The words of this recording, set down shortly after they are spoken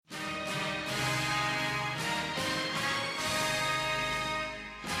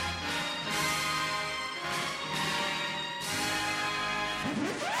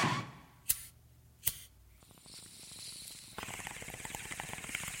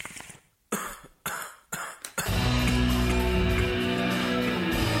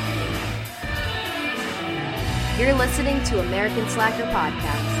You're listening to American Slacker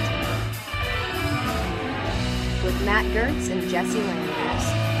Podcast with Matt Gertz and Jesse Landers.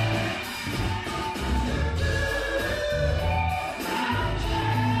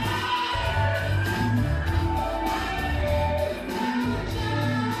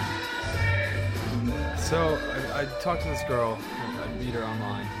 So I talked to this girl. I meet her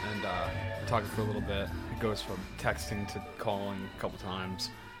online and we're talking for a little bit. It goes from texting to calling a couple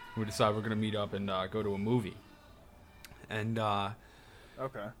times. We decide we're gonna meet up and go to a movie. And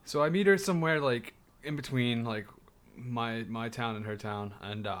Okay. so I meet her somewhere like in between like my town and her town,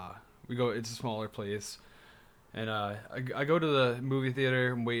 and we go. It's a smaller place, and I go to the movie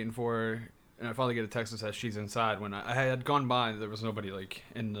theater. I'm waiting for her, and I finally get a text that says she's inside. When I had gone by, there was nobody like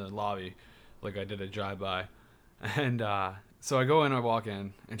in the lobby, like I did a drive-by, and so I go in, I walk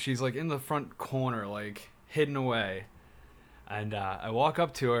in, and she's like in the front corner, like hidden away, and I walk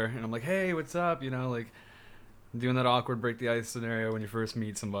up to her, and I'm like, hey, what's up? You know, like doing that awkward break the ice scenario when you first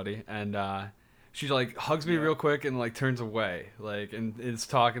meet somebody, and she like hugs me real quick and like turns away, like, and is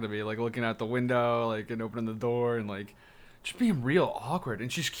talking to me, like looking out the window, like, and opening the door, and like just being real awkward. And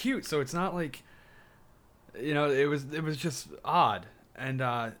she's cute, so it's not like, you know, it was just odd. And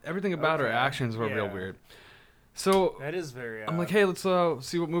everything about her actions were real weird. So That is very odd. I'm like, hey, let's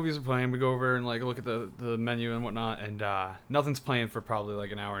see what movies are playing. We go over and like look at the menu and whatnot, and nothing's playing for probably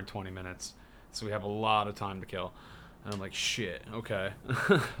like an hour and 20 minutes. So we have a lot of time to kill. And I'm like, shit, okay.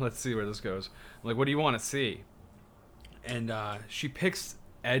 Let's see where this goes. I'm like, what do you want to see? And she picks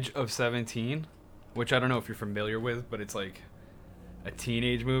Edge of 17, which I don't know if you're familiar with, but it's like a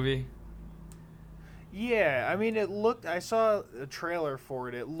teenage movie. Yeah, I mean, I saw a trailer for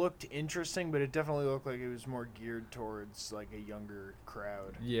it. It looked interesting, but it definitely looked like it was more geared towards, like, a younger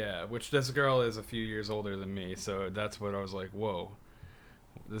crowd. Yeah, which this girl is a few years older than me, so that's what I was like, whoa,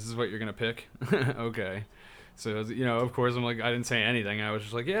 this is what you're going to pick? Okay. So, you know, of course, I'm like, I didn't say anything. I was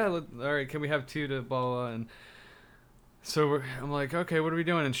just like, yeah, all right, can we have two to blah, blah, blah. And so I'm like, okay, what are we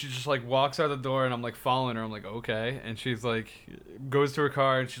doing? And she just, like, walks out the door, and I'm, like, following her. I'm like, okay. And she's, like, goes to her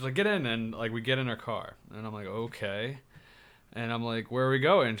car, and she's like, get in. And, like, we get in her car. And I'm like, okay. And I'm like, where are we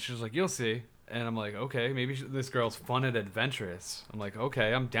going? And she's like, you'll see. And I'm like, okay, maybe this girl's fun and adventurous. I'm like,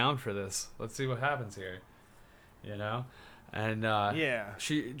 okay, I'm down for this. Let's see what happens here. You know? And Yeah.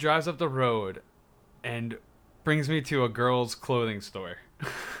 she drives up the road and brings me to a girl's clothing store.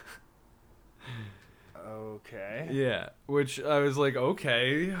 Okay. Yeah, which I was like,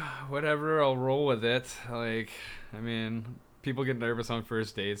 okay, whatever, I'll roll with it. Like, I mean, people get nervous on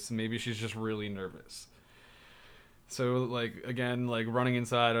first dates. Maybe she's just really nervous. So, like, again, like, running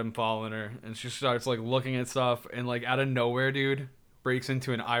inside, I'm following her, and she starts, like, looking at stuff, and, like, out of nowhere, dude, breaks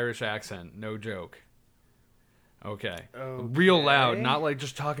into an Irish accent. No joke. Okay. Real loud, not, like,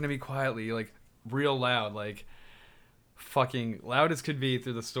 just talking to me quietly, like, real loud, like, fucking loud as could be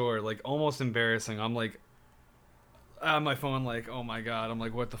through the store, like, almost embarrassing. I'm, like, on my phone, like, oh, my God. I'm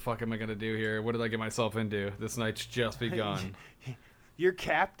like, what the fuck am I going to do here? What did I get myself into? This night's just begun. You're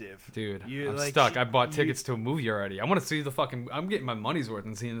captive. Dude, You, I'm like, stuck. I bought tickets to a movie already. I want to see the fucking... I'm getting my money's worth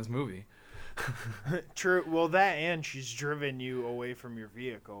in seeing this movie. True. Well, that and she's driven you away from your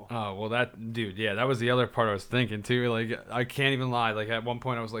vehicle. Oh, well, that... Dude, yeah, that was the other part I was thinking, too. Like, I can't even lie. Like, at one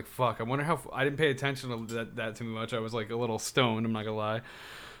point, I was like, fuck, I wonder how... I didn't pay attention to that too much. I was, like, a little stoned, I'm not gonna lie.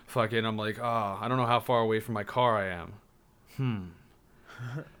 Fucking, I'm like, oh, I don't know how far away from my car I am.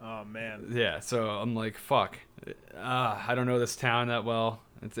 Oh, man. Yeah, so I'm like, fuck. I don't know this town that well.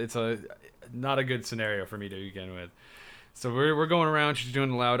 It's a not a good scenario for me to begin with. So we're going around. She's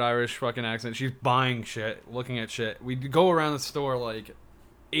doing a loud Irish fucking accent. She's buying shit, looking at shit. We go around the store like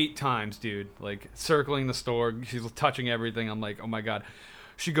 8 times, dude. Like circling the store. She's touching everything. I'm like, oh my God.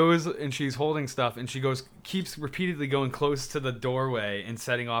 She goes and she's holding stuff, and she keeps repeatedly going close to the doorway and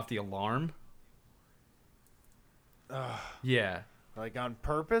setting off the alarm. Yeah. Like on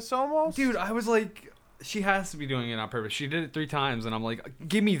purpose almost? Dude, I was like, she has to be doing it on purpose. She did it 3 times, and I'm like,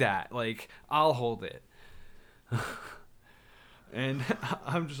 give me that. Like, I'll hold it. And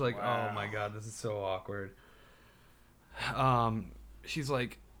I'm just like, wow. Oh my God, this is so awkward. She's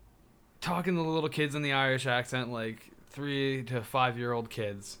like talking to the little kids in the Irish accent, like 3 to 5-year-old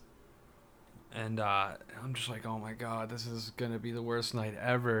kids. And I'm just like, oh my God, this is going to be the worst night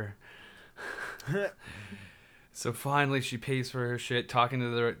ever. So finally, she pays for her shit, talking to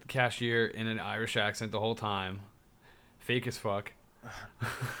the cashier in an Irish accent the whole time. Fake as fuck. Oh,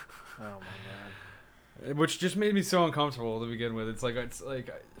 my God. Which just made me so uncomfortable to begin with. It's like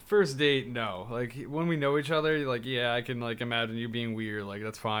first date, no. Like, when we know each other, like, yeah, I can, like, imagine you being weird. Like,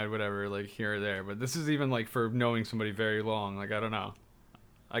 that's fine, whatever, like, here or there. But this is even, like, for knowing somebody very long. Like, I don't know.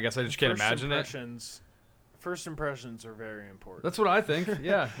 I guess I just can't imagine it. First impressions are very important. That's what I think.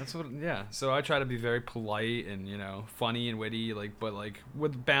 Yeah, yeah. So I try to be very polite and funny and witty, but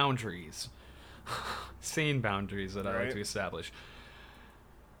with boundaries, sane boundaries that I like Right. to establish.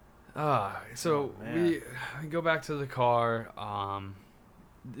 So Oh, man. we go back to the car.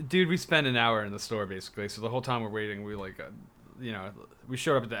 Dude, we spent an hour in the store basically. So the whole time we're waiting, we we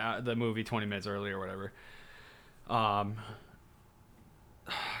showed up at the movie 20 minutes early or whatever.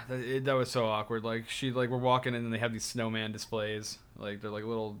 That was so awkward. We're walking in and they have these snowman displays. They're like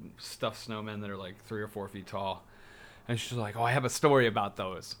little stuffed snowmen that are like 3 or 4 feet tall. And she's like, "Oh, I have a story about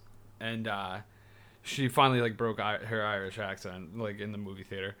those." And she finally broke her Irish accent in the movie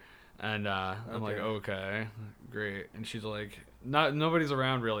theater. And I'm like, "Okay, great." And she's like, nobody's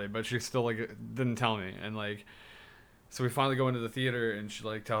around really, but she still didn't tell me. And so we finally go into the theater, and she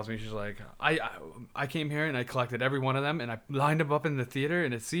tells me, she's like, I came here and I collected every one of them, and I lined them up in the theater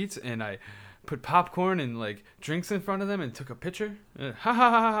in its seats, and I put popcorn and drinks in front of them and took a picture. And, ha ha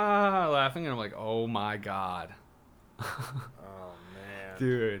ha ha ha, laughing, and I'm like, oh my god, Oh man.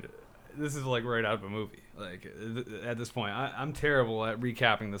 dude, this is right out of a movie. At this point, I'm terrible at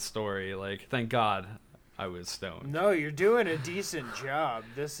recapping the story. Thank God I was stoned. No, you're doing a decent job.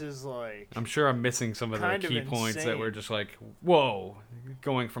 This is I'm sure I'm missing some of the kind of key points that were insane. just whoa,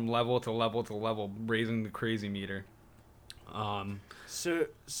 going from level to level to level, raising the crazy meter. So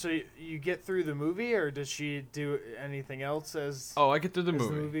you get through the movie, or does she do anything else as Oh, I get through the as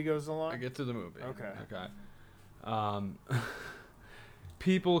movie. the movie goes along? I get through the movie. Okay.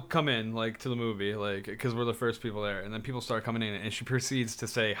 People come in to the movie because we're the first people there, and then people start coming in, and she proceeds to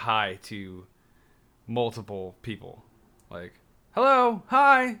say hi to multiple people, hello,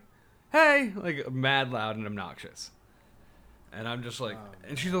 hi, hey, mad loud and obnoxious. And I'm just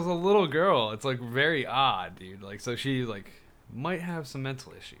and she's just a little girl. It's very odd, dude. So she might have some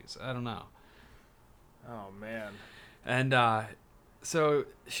mental issues. I don't know. Oh man. And so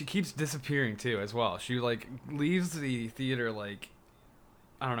she keeps disappearing too as well. She leaves the theater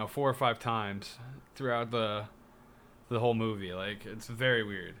I don't know 4 or 5 times throughout the whole movie. It's very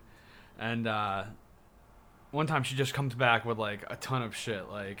weird. And one time she just comes back with a ton of shit,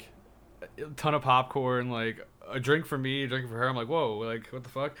 a ton of popcorn, a drink for me, a drink for her. I'm like, whoa, what the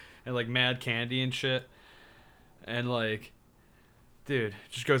fuck? And mad candy and shit. And dude,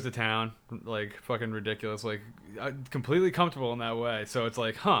 just goes to town, fucking ridiculous, completely comfortable in that way. So it's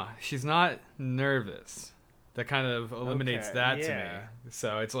huh, she's not nervous. That kind of eliminates Okay, that to yeah. me.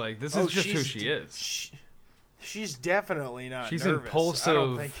 So it's this is just who she is. She's definitely not She's nervous. I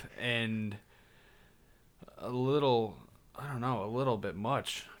don't impulsive think. and a little, I don't know, a little bit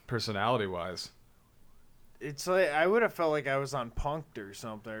much personality-wise. It's I would have felt like I was on Punk'd or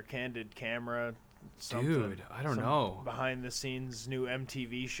something, or Candid Camera, something. Dude, I don't some know. Behind the scenes new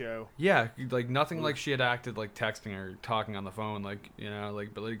MTV show. Yeah, nothing she had acted texting or talking on the phone,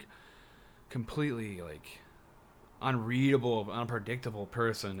 but completely unreadable, unpredictable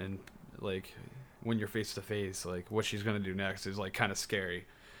person, and when you're face to face, what she's gonna do next is kind of scary.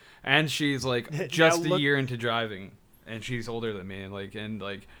 And she's just a year into driving, and she's older than me,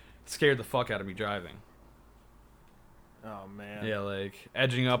 and scared the fuck out of me driving. Oh man. Yeah,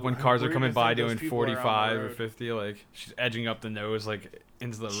 edging up when Where cars do are you coming think by those doing people are on the 45 or road? 50. She's edging up the nose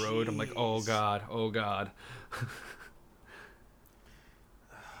into the road. I'm like, oh Jeez. god, oh god.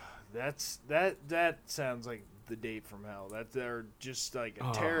 That sounds like the date from hell. They're just a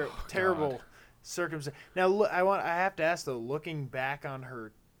Oh, terrible God. circumstance. Now look, I have to ask though, looking back on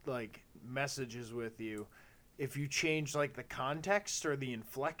her messages with you, if you change the context or the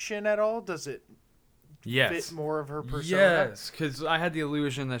inflection at all, does it Yes. fit more of her persona? Yes, because I had the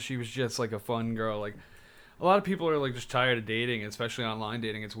illusion that she was just a fun girl. A lot of people are just tired of dating, especially online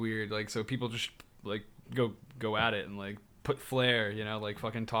dating. It's weird. So people just go at it and put flair,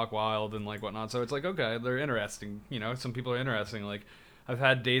 fucking talk wild and whatnot. So it's okay, they're interesting. Some people are interesting. I've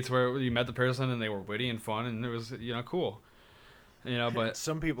had dates where you met the person and they were witty and fun, and it was cool. But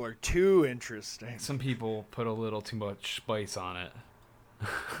Some people are too interesting. some people put a little too much spice on it.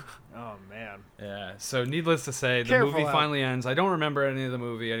 Oh man. Yeah, so needless to say, the Careful movie out. finally ends. I don't remember any of the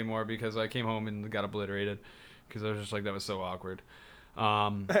movie anymore because I came home and got obliterated because I was just that was so awkward.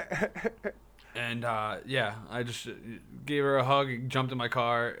 And yeah, I just gave her a hug, jumped in my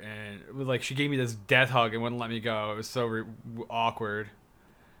car, and it was she gave me this death hug and wouldn't let me go. It was so awkward.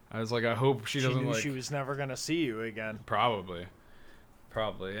 I was I hope she She doesn't knew she was never gonna see you again. Probably.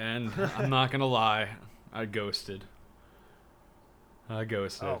 And I'm not gonna lie, I ghosted. Oh, dude,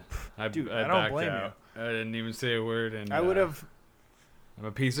 I don't backed blame out. I didn't even say a word, and I would have. I'm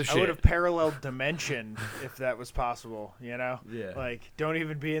a piece of shit. I would have paralleled dimension if that was possible. Yeah. Don't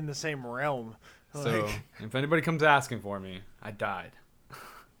even be in the same realm. So if anybody comes asking for me, I died.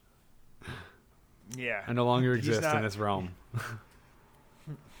 Yeah. I no longer He's exist not- in this realm.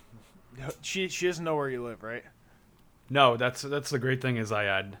 She doesn't know where you live, right? No, that's the great thing is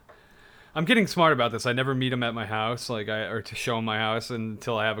I'm getting smart about this. I never meet them at my house, or to show them my house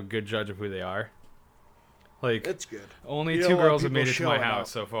until I have a good judge of who they are. Like, That's good. only You 2 don't want girls have people made it to my showing house up.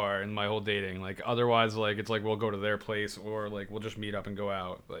 so far in my whole dating. Like, otherwise, like, it's like we'll go to their place or like we'll just meet up and go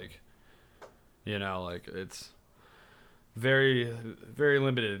out. Like, like it's very, very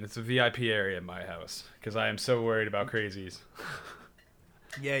limited. It's a VIP area in my house because I am so worried about crazies.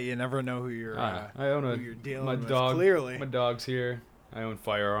 Yeah, you never know who you're. I own who you're dealing my with. dog. Clearly, My dog's here. I own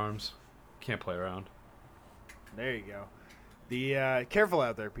firearms. Can't play around. there you go. The careful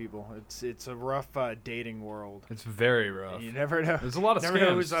out there, people. It's a rough dating world. It's very rough. You never know. There's a lot of never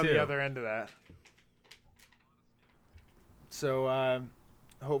know scams, who's on too. the other end of that. So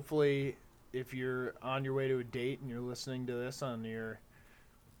hopefully, if you're on your way to a date and you're listening to this on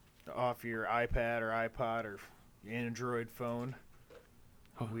off your iPad or iPod or Android phone,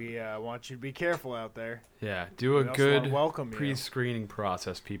 we want you to be careful out there. Yeah, do a We also good wanna welcome you. pre-screening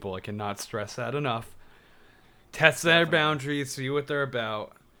process, people. I cannot stress that enough. Test their boundaries, see what they're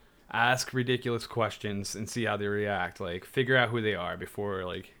about, ask ridiculous questions, and see how they react. Like, figure out who they are before,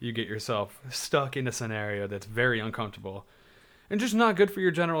 like, you get yourself stuck in a scenario that's very uncomfortable and just not good for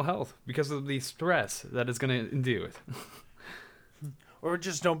your general health because of the stress that it's going to induce it. Or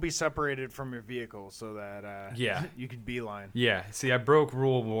just don't be separated from your vehicle so that Yeah. you can beeline. Yeah, see, I broke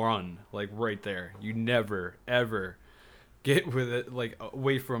rule 1, like, right there. You never, ever get with it, like,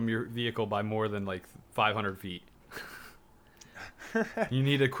 away from your vehicle by more than, like, 500 feet. You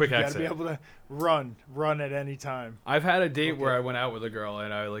need a quick You gotta exit. be able to run at any time. I've had a date Okay. where I went out with a girl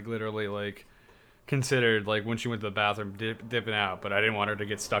and I, like, literally, like, considered, like, when she went to the bathroom, dipping out, but I didn't want her to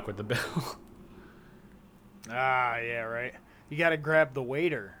get stuck with the bill. Ah, yeah, right. You got to grab the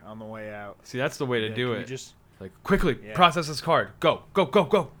waiter on the way out. See, that's the way to Yeah, do can it. you just Like, quickly, Yeah. process this card. Go, go, go,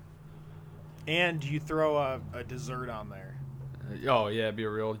 go. and you throw a dessert on there. Oh yeah, be a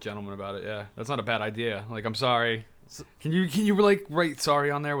real gentleman about it. Yeah, that's not a bad idea. Like, I'm sorry. Can you like write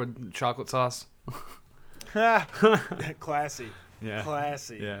sorry on there with chocolate sauce? Classy. Yeah.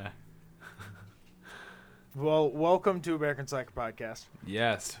 Classy. Yeah. Well, welcome to American Slacker Podcast.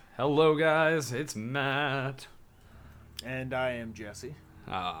 Yes. Hello, guys. It's Matt. And I am Jesse.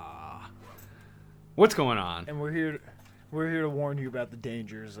 What's going on? And we're here to warn you about the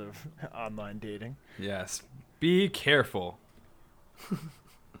dangers of online dating. Yes. Be careful.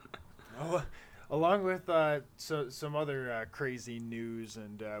 Along with some other crazy news,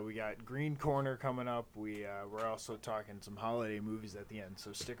 and we got Green Corner coming up. We're also talking some holiday movies at the end,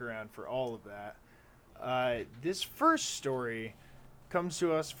 so stick around for all of that. This first story comes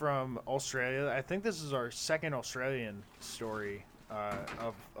to us from Australia. I think this is our second Australian story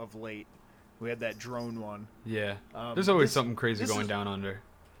of late. We had that drone one. Yeah. There's always this- something crazy this going is- down under.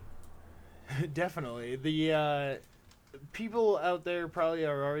 Definitely. The people out there probably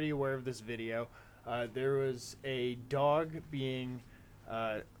are already aware of this video. There was a dog being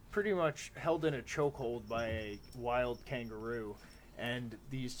pretty much held in a chokehold by a wild kangaroo, and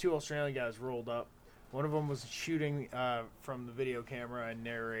these 2 Australian guys rolled up. One of them was shooting from the video camera and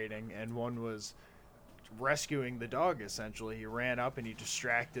narrating, and one was rescuing the dog, essentially. He ran up and he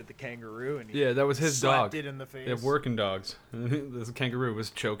distracted the kangaroo, and he Yeah, that was his slapped dog. it in the face. They have working dogs. This kangaroo was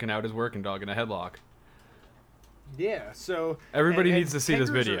choking out his working dog in a headlock. Yeah, so... Everybody and needs to see this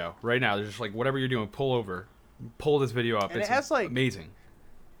kangaroos are- video right now. They're just like, whatever you're doing, pull over. Pull this video up. And it It's has, like- amazing.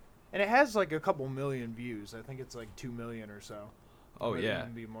 And it has like a couple million views. I think it's like 2 million or so. Oh, Might yeah.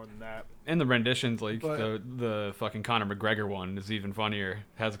 even be more than that. And the renditions, like But- the fucking Conor McGregor one is even funnier.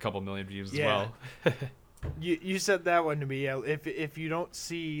 Has a couple million views Yeah. as well. You said that one to me. If you don't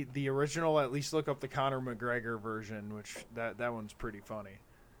see the original, at least look up the Conor McGregor version, which that one's pretty funny.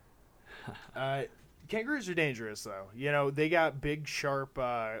 Kangaroos are dangerous though. You know, they got big sharp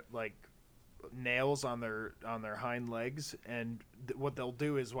like nails on their hind legs, and what they'll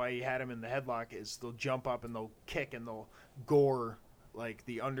do is why you had them in the headlock is they'll jump up and they'll kick and they'll gore like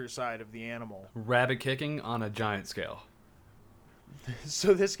the underside of the animal. Rabbit kicking on a giant scale.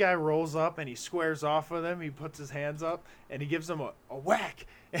 So this guy rolls up and he squares off with him. He puts his hands up and he gives him a whack,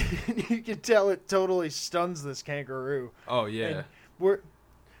 and you can tell it totally stuns this kangaroo. Oh yeah. And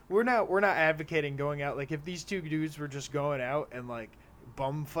we're not advocating going out. Like, if these 2 dudes were just going out and like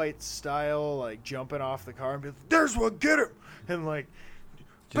bum fight style, like jumping off the car and be like, "There's one, get him!" and like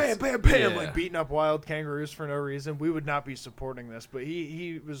bam, bam, bam, yeah. like beating up wild kangaroos for no reason, we would not be supporting this. But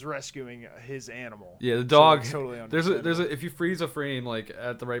he was rescuing his animal. Yeah, the So dog. it's totally there's understandable. a if you freeze a frame like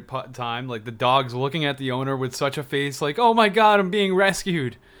at the right time, like the dog's looking at the owner with such a face, like, oh my god, I'm being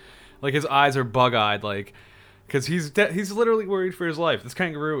rescued. Like his eyes are bug-eyed, like, because he's literally worried for his life. This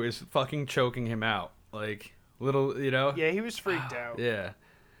kangaroo is fucking choking him out, like little, you know. Yeah, he was freaked out. Yeah.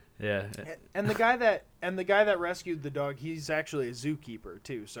 Yeah. And the guy that rescued the dog, he's actually a zookeeper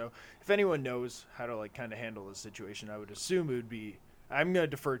too. So if anyone knows how to like kind of handle the situation, I would assume it would be. I'm gonna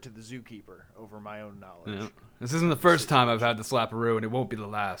defer to the zookeeper over my own knowledge. Yeah. This isn't the first time I've had to slap a roo, and it won't be the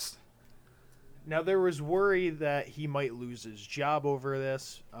last. Now there was worry that he might lose his job over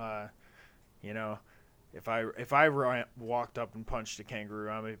this. You know, if I walked up and punched a kangaroo,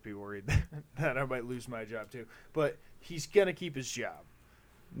 I might be worried that I might lose my job too. But he's gonna keep his job.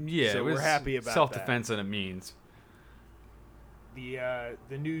 Yeah, So it was we're happy about self-defense and it means.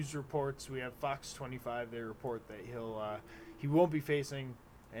 The news reports, we have Fox 25. They report that he won't be facing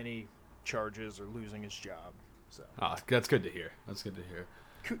any charges or losing his job. So That's good to hear. That's good to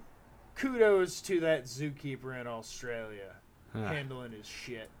hear. Kudos to that zookeeper in Australia Ah. handling his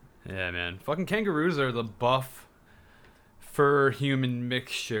shit. Yeah, man. Fucking kangaroos are the buff fur human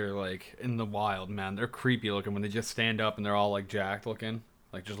mixture, like in the wild, man. They're creepy looking when they just stand up and they're all like jacked looking,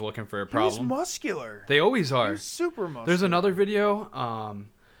 like just looking for a He's problem. muscular. They always are. He's super muscular. There's another video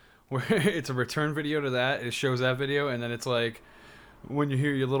where it's a return video to that. It shows that video, and then it's like when you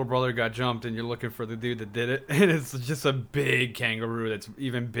hear your little brother got jumped and you're looking for the dude that did it, and it's just a big kangaroo that's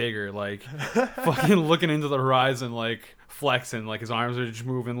even bigger, like fucking looking into the horizon, like flexing, like his arms are just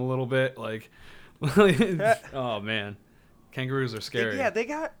moving a little bit, like oh man, kangaroos are scary. Yeah, they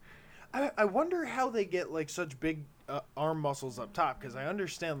got. I wonder how they get like such big arm muscles up top, because I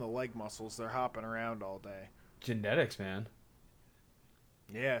understand the leg muscles. They're hopping around all day. Genetics, man.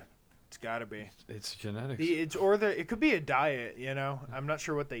 Yeah, it's got to be. It's genetics. It could be a diet. You know, I'm not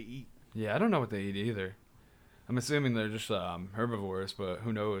sure what they eat. Yeah, I don't know what they eat either. I'm assuming they're just herbivores, but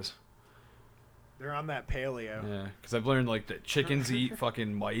who knows? They're on that paleo. Yeah, because I've learned like that chickens eat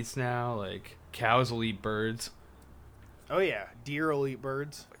fucking mice now. Like cows will eat birds. Oh yeah, deer will eat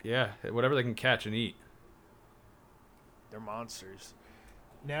birds. Yeah, whatever they can catch and eat. They're monsters.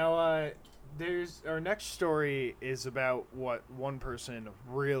 Now, there's our next story is about what one person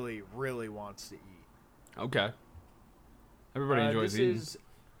really, really wants to eat. Okay. Everybody enjoys eating.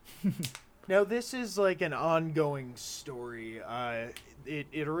 Now this is like an ongoing story.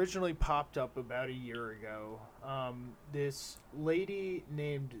 It originally popped up about a year ago. This lady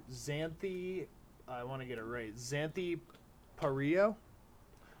named Xanthi, I want to get it right, Xanthi Parillo.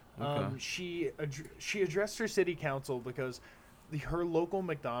 Okay. She addressed her city council because her local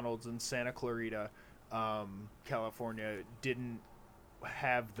McDonald's in Santa Clarita, California, didn't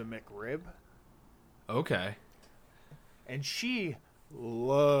have the McRib, Okay. and she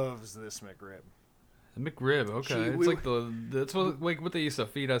loves this McRib. The McRib. Okay. We- That's what they used to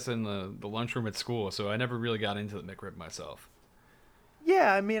feed us in the lunchroom at school. So I never really got into the McRib myself.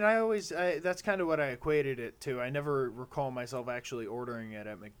 Yeah, I mean, that's kind of what I equated it to. I never recall myself actually ordering it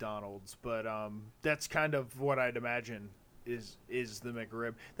at McDonald's, but that's kind of what I'd imagine is the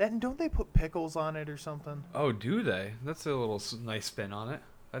McRib. Don't they put pickles on it or something? Oh, do they? That's a little nice spin on it.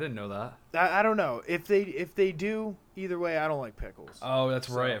 I didn't know that. I don't know if they do. Either way, I don't like pickles. Oh, that's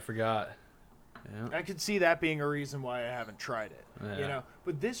So- right. I forgot. Yeah. I could see that being a reason why I haven't tried it. Yeah. You know,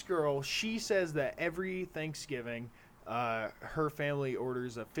 but this girl, she says that every Thanksgiving, her family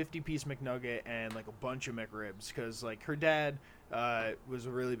orders a 50-piece McNugget and like a bunch of McRibs because like her dad was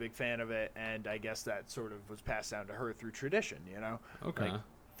a really big fan of it, and I guess that sort of was passed down to her through tradition. You know, Okay. like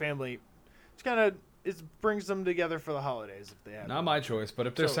family. It's kind of it brings them together for the holidays if they have. Not them. my choice, but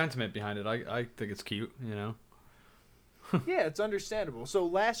if there's So- sentiment behind it, I think it's cute. You know. Yeah, it's understandable. So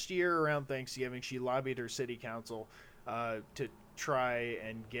last year around Thanksgiving, she lobbied her city council to try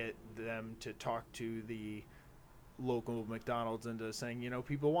and get them to talk to the local McDonald's into saying, you know,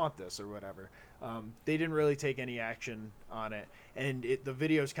 people want this or whatever. They didn't really take any action on it, and the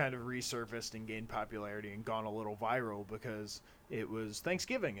videos kind of resurfaced and gained popularity and gone a little viral because it was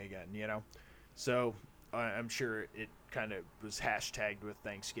Thanksgiving again, you know. So I'm sure it kind of was hashtagged with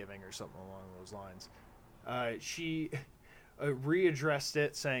Thanksgiving or something along those lines. She readdressed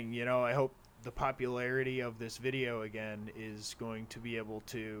it saying, you know, I hope the popularity of this video again is going to be able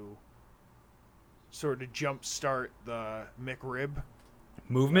to sort of jumpstart the McRib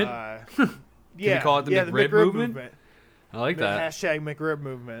Movement. yeah, we call it the yeah, McRib movement? I like The that. hashtag McRib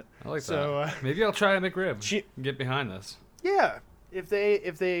movement. I like So, that. Maybe I'll try a McRib. she- Get behind this. Yeah, if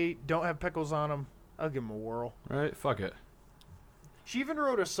they don't have pickles on them, I'll give them a whirl. Right? Fuck it. She even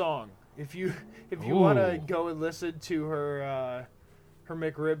wrote a song. If you want to Ooh. go and listen to her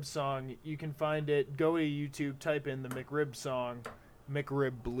McRib song, you can find it. Go to YouTube, type in the McRib song,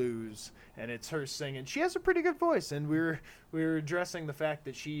 McRib Blues, and it's her singing. She has a pretty good voice, and we were addressing the fact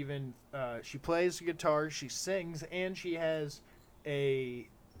that she even she plays guitar, she sings, and she has a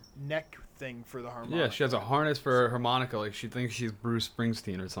neck thing for the harmonica. Yeah, she has a harness for her harmonica. Like she thinks she's Bruce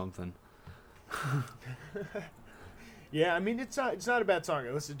Springsteen or something. Yeah, I mean it's not a bad song.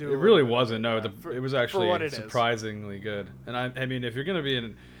 I listened to it. It really wasn't. No, for- it was for actually what it is. surprisingly good. And I mean, if you're gonna be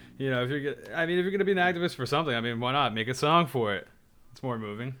if you're gonna be an activist for something, I mean, why not make a song for it? It's more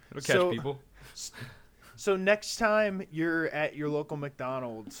moving. It'll catch people. So next time you're at your local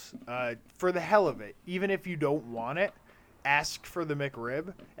McDonald's, for the hell of it, even if you don't want it, ask for the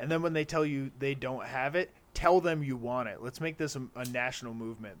McRib, and then when they tell you they don't have it, tell them you want it. Let's make this a national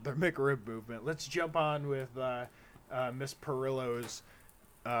movement, the McRib movement. Let's jump on with Miss Perillo's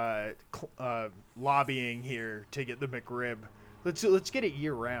lobbying here to get the McRib. Let's get it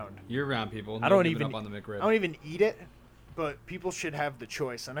year round. Year-round people. I don't giving even up on the McRib. I don't even eat it, but people should have the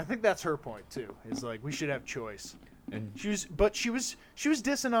choice, and I think that's her point too. Is like we should have choice. And She was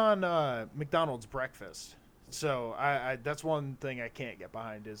dissing on McDonald's breakfast. So I that's one thing I can't get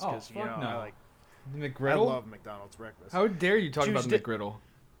behind is because fuck no. I the McGriddle. love McDonald's breakfast. How dare you talk She about was the di- McGriddle?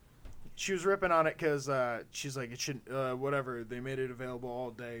 She was ripping on it because she's like it should whatever they made it available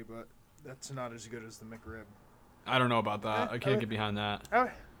all day, but that's not as good as the McRib. I don't know about that. I can't I- get behind that.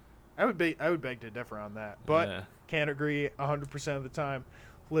 I would beg to differ on that, but Yeah. can't agree 100% of the time.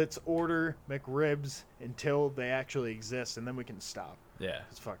 Let's order McRibs until they actually exist, and then we can stop. Yeah.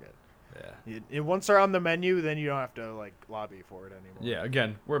 Just fuck it. Yeah. Once they're on the menu, then you don't have to like lobby for it anymore. Yeah.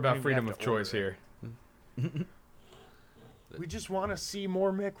 Again, we're about even freedom have of to order choice it. here. We just want to see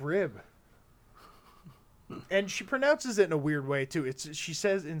more McRib. And she pronounces it in a weird way too. She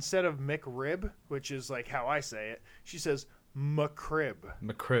says instead of McRib, which is like how I say it, she says McRib.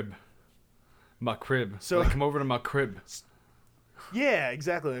 McCrib. McCrib. So- Like, come over to McCrib. Yeah,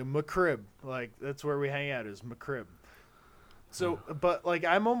 exactly. McRib. Like that's where we hang out is McRib. So, but like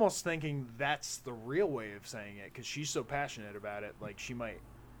I'm almost thinking that's the real way of saying it because she's so passionate about it. Like she might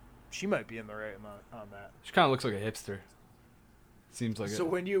be in the right on that. She kind of looks like a hipster. Seems like So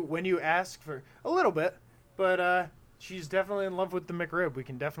it. when you ask for a little bit, but she's definitely in love with the McRib. We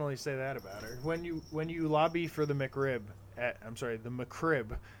can definitely say that about her. When you lobby for the McRib the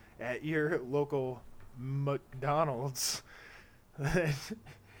McRib at your local McDonald's,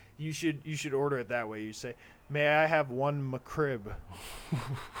 you should order it that way. You say, "May I have one McRib?"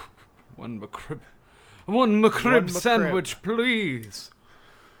 One McCrib. One McCrib One McCrib. sandwich, please.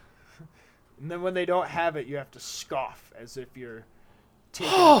 And then when they don't have it, you have to scoff as if you're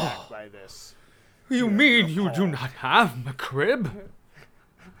taken aback by this. You mean you do not have McCrib?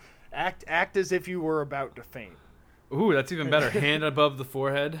 Act as if you were about to faint. Ooh, that's even better. Hand above the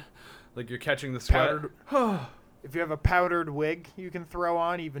forehead, like you're catching the sweat. If you have a powdered wig you can throw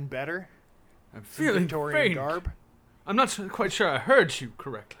on, even better. I'm feeling Victorian faint. garb. I'm not quite sure I heard you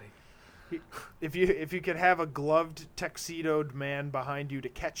correctly. If you could have a gloved, tuxedoed man behind you to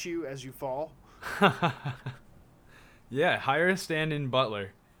catch you as you fall. Yeah, hire a stand-in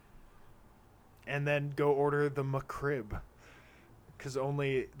butler. And then go order the McRib. Because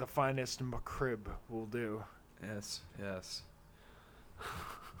only the finest McRib will do. Yes, yes.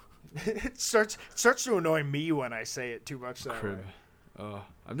 It starts to annoy me when I say it too much that Crib. way. Oh,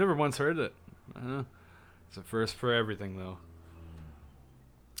 I've never once heard it. It's a first for everything, though.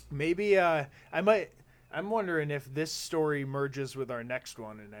 Maybe I'm wondering if this story merges with our next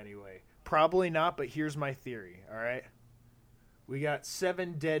one in any way. Probably not, but here's my theory, all right? We got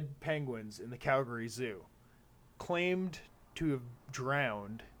 7 dead penguins in the Calgary Zoo, claimed to have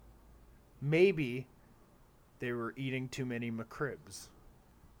drowned. Maybe they were eating too many McRibs.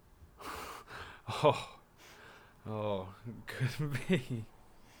 Oh, could be.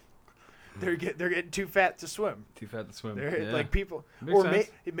 They're getting too fat to swim. Too fat to swim. They're Yeah. like people, Makes or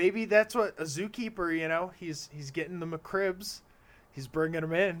sense. maybe that's what a zookeeper. He's getting the McRibs, he's bringing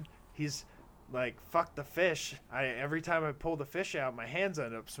them in. He's like, fuck the fish. Every time I pull the fish out, my hands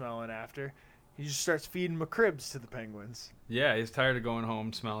end up smelling after. He just starts feeding McRibs to the penguins. Yeah, he's tired of going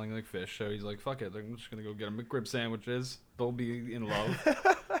home smelling like fish, so he's like, fuck it, I'm just gonna go get a McRib sandwiches. They'll be in love.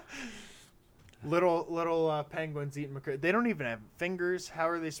 Little penguins eating McRibs. They don't even have fingers. How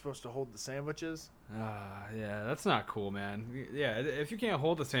are they supposed to hold the sandwiches? Yeah, that's not cool, man. Yeah, if you can't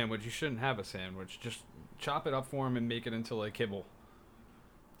hold a sandwich, you shouldn't have a sandwich. Just chop it up for him and make it into like kibble.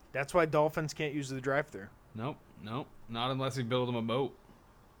 That's why dolphins can't use the drive-thru. Nope, not unless you build them a boat.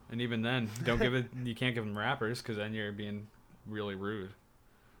 And even then, you can't give them wrappers because then you're being really rude.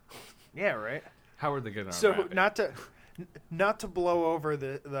 Yeah, right. How are they gonna? So unwrap it? not to blow over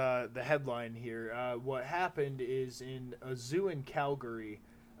the headline here. What happened is in a zoo in Calgary.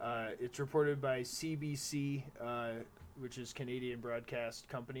 It's reported by CBC, which is Canadian Broadcast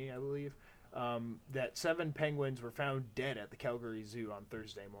Company, I believe, that 7 penguins were found dead at the Calgary Zoo on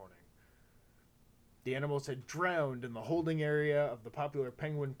Thursday morning. The animals had drowned in the holding area of the popular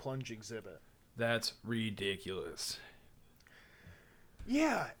penguin plunge exhibit. That's ridiculous.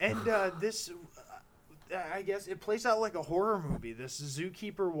 Yeah, and this, I guess it plays out like a horror movie. This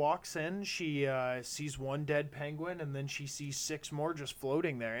zookeeper walks in, she sees 1 dead penguin, and then she sees 6 more just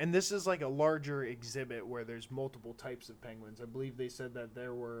floating there. And this is like a larger exhibit where there's multiple types of penguins. I believe they said that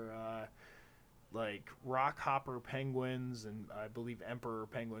there were like rockhopper penguins and I believe emperor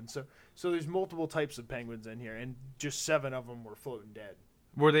penguins. So there's multiple types of penguins in here, and just 7 of them were floating dead.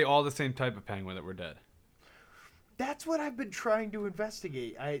 Were they all the same type of penguin that were dead? That's what I've been trying to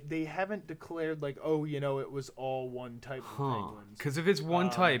investigate. They haven't declared like, oh, it was all one type of penguins. Because if it's one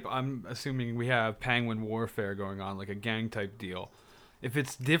type, I'm assuming we have penguin warfare going on, like a gang type deal. If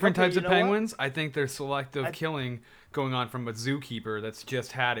it's different types of penguins, I think there's selective killing going on from a zookeeper that's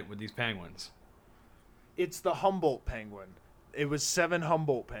just had it with these penguins. It's the Humboldt penguin. It was 7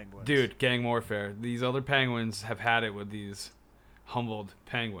 Humboldt penguins. Dude, gang warfare. These other penguins have had it with these Humboldt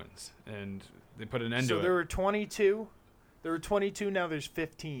penguins, and they put an end to it. So there were 22. There were 22. Now there's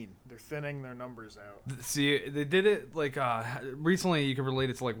 15. They're thinning their numbers out. See, they did it like recently. You can relate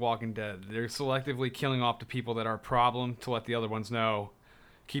it to like Walking Dead. They're selectively killing off the people that are a problem to let the other ones know,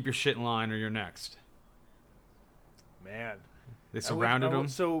 keep your shit in line or you're next. Man, they surrounded them.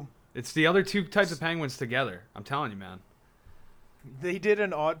 So it's the other 2 types of penguins together. I'm telling you, man. They did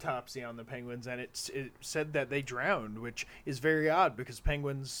an autopsy on the penguins, and it said that they drowned, which is very odd because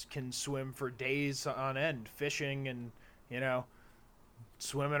penguins can swim for days on end, fishing and,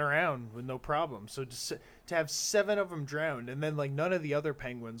 swimming around with no problem. So to have 7 of them drowned, and then, like, none of the other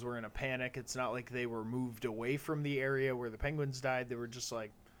penguins were in a panic. It's not like they were moved away from the area where the penguins died. They were just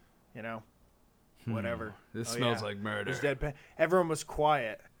like, whatever. This smells like murder. Dead Everyone was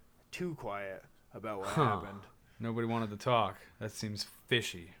quiet, too quiet about what happened. Nobody wanted to talk. That seems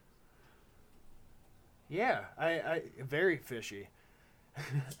fishy. Yeah, I very fishy.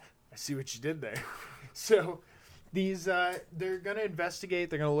 I see what you did there. So these they're gonna investigate.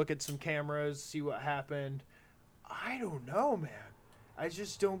 They're gonna look at some cameras, see what happened. I don't know, man. I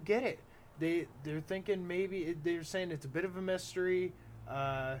just don't get it. They're thinking maybe they're saying it's a bit of a mystery.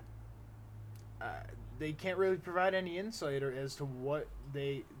 They can't really provide any insight as to what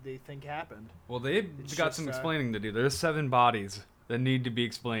they think happened. Well, they've got some explaining to do. There's 7 bodies that need to be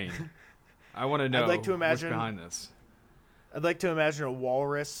explained. I want to know what's behind this. I'd like to imagine a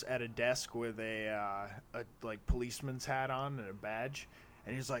walrus at a desk with a like policeman's hat on and a badge,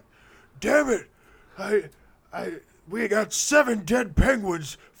 and he's like, "Damn it, we got 7 dead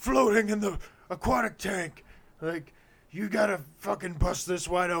penguins floating in the aquatic tank. Like, you gotta fucking bust this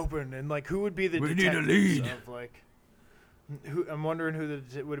wide open." And like, who would be the detectives? We need a lead. Of, like, I'm wondering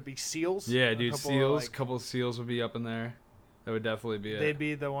would it be SEALs? Yeah, dude, SEALs. A couple of SEALs would be up in there. That would definitely be it. They'd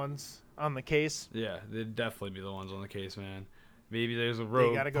be the ones on the case. Yeah, they'd definitely be the ones on the case, man. Maybe there's a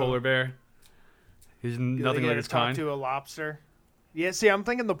rogue polar bear. He's nothing like his kind. Talk to a lobster. Yeah, see, I'm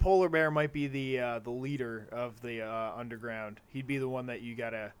thinking the polar bear might be the leader of the underground. He'd be the one that you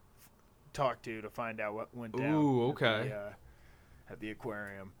gotta talk to find out what went down. Ooh, okay. At the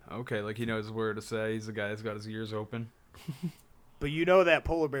aquarium. Okay, like he knows where to say. He's the guy that's got his ears open. But that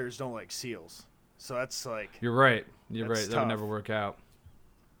polar bears don't like seals, so that's like. You're right. You're right. Tough. That would never work out.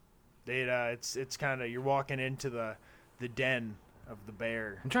 It's kind of you're walking into the den of the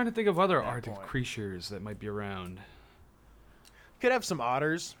bear. I'm trying to think of other Arctic creatures that might be around. Could have some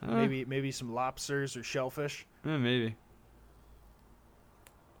otters, maybe some lobsters or shellfish. Maybe.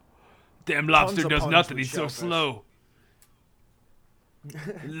 Damn lobster does nothing. He's so slow.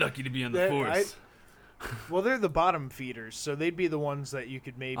 Lucky to be on the force. Well, they're the bottom feeders, so they'd be the ones that you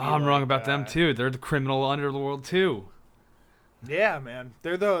could maybe. I'm wrong about them too. They're the criminal underworld too. Yeah, man.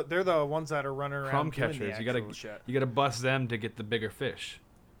 They're the ones that are running around. Crumb catchers. You gotta bust them to get the bigger fish.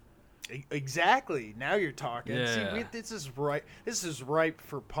 Exactly. Now you're talking. Yeah. See, this is ripe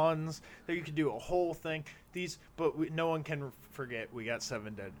for puns. There you could do a whole thing. No one can forget we got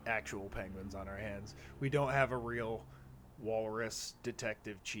 7 dead actual penguins on our hands. We don't have a real walrus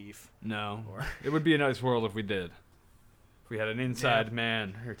detective chief. No. It would be a nice world if we did. If we had an inside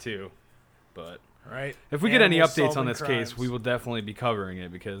man or 2. But right. If we get any updates on this case, we will definitely be covering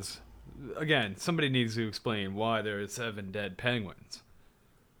it because, again, somebody needs to explain why there are 7 dead penguins.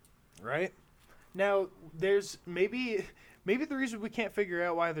 Right. Now, there's maybe maybe the reason we can't figure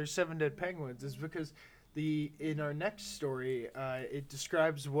out why there's 7 dead penguins is because in our next story, it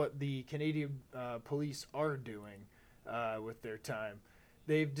describes what the Canadian police are doing with their time.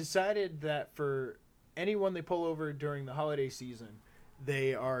 They've decided that for anyone they pull over during the holiday season,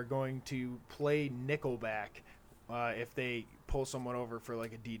 they are going to play Nickelback if they pull someone over for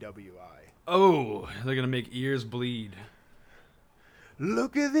like a DWI. Oh, they're gonna make ears bleed.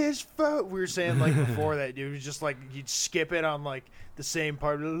 Look at this photo. We were saying like before that, it was just like you'd skip it on like the same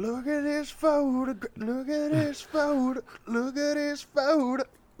part. Look at this photo. Look at this photo. Look at this photo.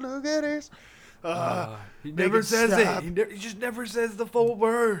 Look at this. He never says stop. it. He just never says the full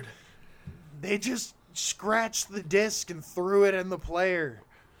word. They just scratched the disc and threw it in the player.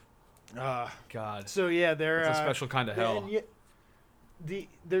 God. So yeah, they're It's a special kind of hell.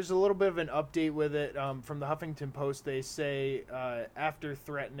 There's a little bit of an update with it from the Huffington Post. They say after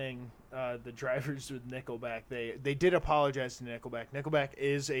threatening the drivers with Nickelback, they did apologize to Nickelback. Nickelback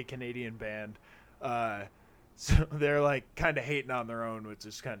is a Canadian band, so they're like kind of hating on their own, which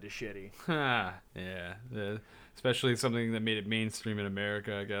is kind of shitty. Yeah. Especially something that made it mainstream in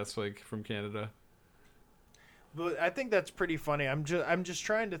America, I guess, like from Canada. But I think that's pretty funny. I'm just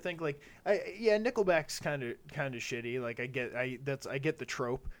trying to think like, Nickelback's kind of shitty. Like I get the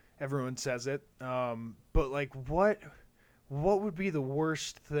trope. Everyone says it. But like what would be the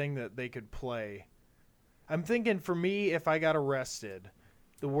worst thing that they could play? I'm thinking for me, if I got arrested,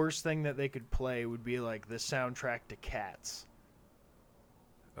 the worst thing that they could play would be like the soundtrack to Cats.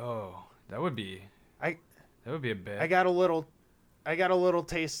 Oh, that would be a bit. I got a little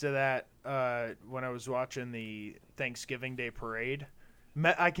taste of that when I was watching the Thanksgiving Day parade.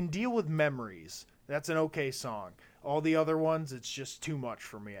 I can deal with Memories. That's an okay song. All the other ones, it's just too much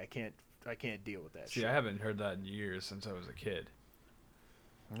for me. I can't deal with that shit. See, I haven't heard that in years since I was a kid.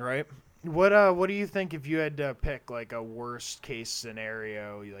 Right? What do you think if you had to pick like a worst case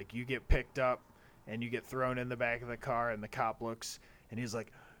scenario? Like you get picked up and you get thrown in the back of the car and the cop looks and he's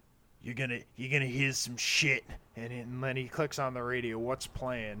like, You're gonna hear some shit, and then he clicks on the radio. What's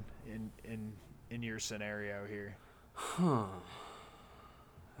playing in your scenario here? Huh.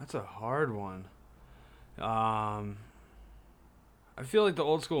 That's a hard one. I feel like the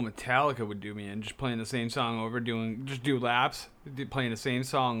old school Metallica would do me in, just playing the same song over, do laps, playing the same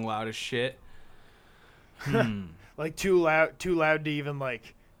song loud as shit. Like too loud to even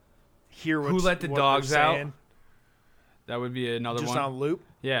like hear Who Let the Dogs Out? That would be another just one. Just on loop?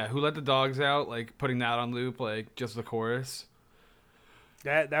 Yeah, Who Let the Dogs Out, like putting that on loop, like just the chorus.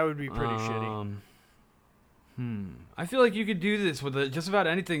 That would be pretty shitty. I feel like you could do this with just about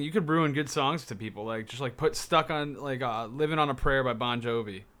anything. You could ruin good songs to people, like just like put Stuck on, like Living on a Prayer by Bon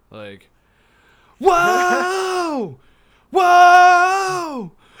Jovi. Like, whoa,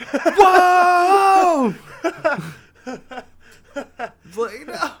 whoa, whoa. It's like,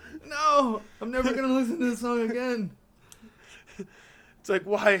 no, I'm never gonna listen to this song again. It's like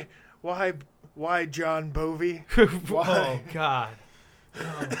why John Bovey? Oh God.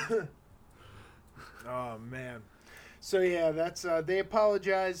 Oh man. So yeah, that's they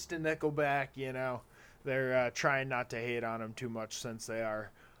apologized to Nickelback. You know, they're trying not to hate on them too much since they are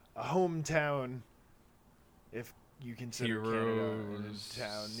a hometown, if you consider Canada a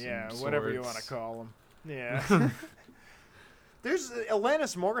town. Yeah, whatever you want to call them. Yeah. There's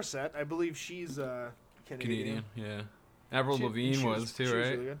Alanis Morissette. I believe she's Canadian. Yeah. Avril Lavigne was too,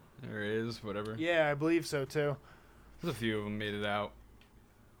 right? Really good. Or is, whatever. Yeah, I believe so too. There's a few of them made it out.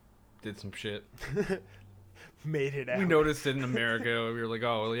 Did some shit. Made it out. We noticed it in America. We were like,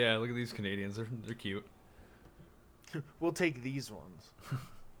 oh, well, yeah, look at these Canadians. They're cute. We'll take these ones.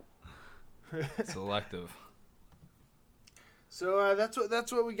 Selective. So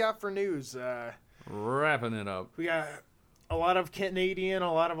that's what we got for news. Wrapping it up. We got a lot of Canadian,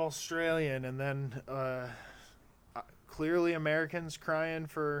 a lot of Australian, and then clearly Americans crying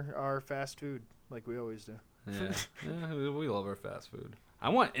for our fast food, like we always do. Yeah, we love our fast food. I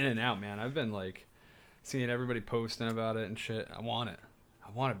want In-N-Out, man. I've been like seeing everybody posting about it and shit. I want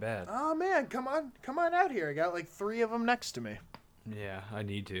it bad. Oh man, come on out here. I got like 3 of them next to me. Yeah, I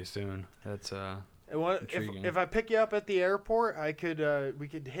need to soon. That's intriguing. If I pick you up at the airport, we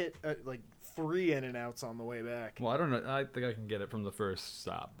could hit like 3 In-N-Outs on the way back. Well, I don't know. I think I can get it from the first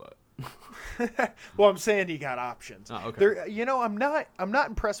stop, but. Well, I'm saying you got options. Oh, okay. I'm not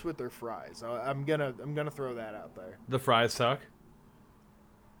impressed with their fries. I'm gonna throw that out there. The fries suck.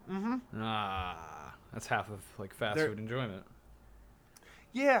 Mm-hmm. That's half of like fast food enjoyment.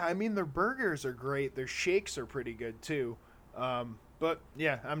 Yeah, I mean their burgers are great. Their shakes are pretty good too. But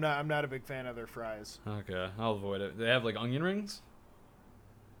yeah, I'm not a big fan of their fries. Okay, I'll avoid it. They have like onion rings.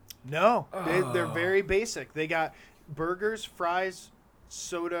 No, they're very basic. They got burgers, fries,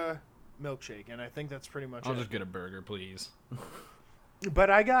 soda, milkshake, and I think that's pretty much I'll it. just get a burger, please. But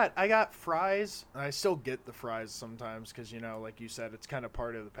I got fries. I still get the fries sometimes because, like you said, it's kind of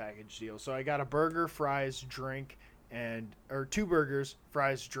part of the package deal. So I got a burger, fries, drink, or 2 burgers,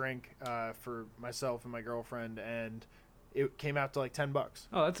 fries, drink for myself and my girlfriend, and it came out to like $10.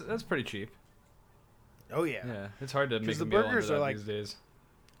 Oh, that's pretty cheap. Oh yeah. Yeah, it's hard to make the a meal burgers under are that like- these days.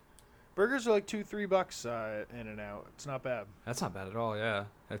 Burgers are like $2-3 in and out. It's not bad. That's not bad at all. Yeah,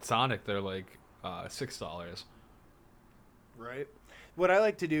 at Sonic they're like $6. Right. What I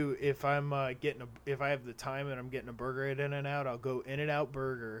like to do if I'm if I have the time and I'm getting a burger at In-N-Out, I'll go In-N-Out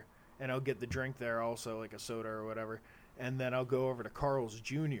Burger and I'll get the drink there also, like a soda or whatever, and then I'll go over to Carl's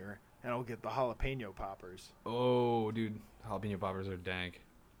Jr. and I'll get the jalapeno poppers. Oh, dude, jalapeno poppers are dank.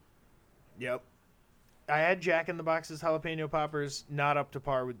 Yep. I had Jack in the Box's jalapeno poppers, not up to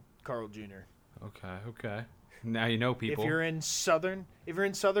par with Carl Jr. Okay. Now you know, people. If you're in southern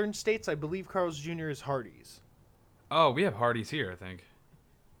states, I believe Carl's Jr. is Hardee's. Oh, we have Hardee's here, I think.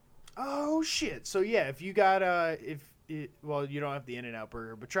 Oh shit! So yeah, if you got you don't have the In-N-Out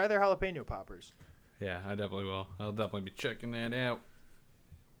burger, but try their jalapeno poppers Yeah, I definitely will. I'll definitely be checking that out.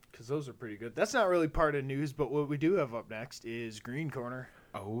 because those are pretty good. That's not really part of news, but what we do have up next is Green Corner.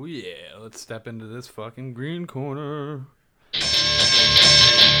 Oh yeah, let's step into this fucking green corner.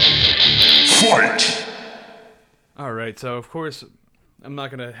 Fight! All right, so of course, I'm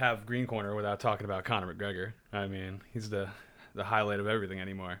not gonna have green corner without talking about Conor McGregor. I mean, he's the highlight of everything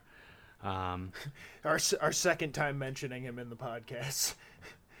anymore. Our second time mentioning him in the podcast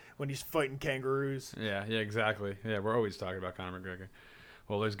when he's fighting kangaroos. Yeah, exactly. Yeah, we're always talking about Conor McGregor.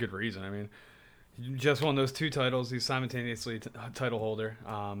 Well, there's good reason. I mean, he just won those 2 titles. He's simultaneously title holder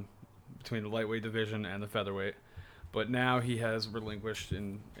between the lightweight division and the featherweight. But now he has relinquished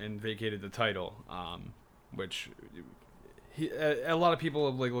and vacated the title, which a lot of people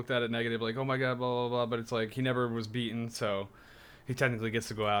have like looked at it negative, like, oh my god, blah blah blah. But it's like he never was beaten, so he technically gets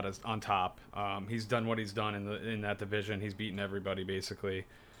to go out as on top. He's done what he's done in that division. He's beaten everybody basically.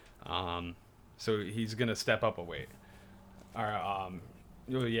 So he's gonna step up a weight.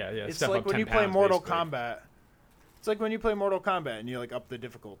 It's step like up when 10 you play pounds, Mortal basically. Kombat. It's like when you play Mortal Kombat and you like up the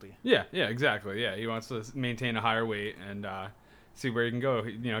difficulty. Yeah, exactly. Yeah, he wants to maintain a higher weight and see where he can go.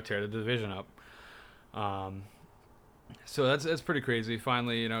 Tear the division up. So that's pretty crazy.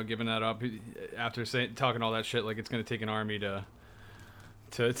 Finally, giving that up after talking all that shit, like it's gonna take an army to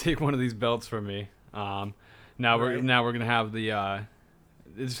take one of these belts from me. Now we're gonna have the.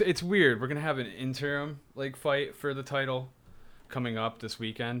 It's weird. We're gonna have an interim like fight for the title coming up this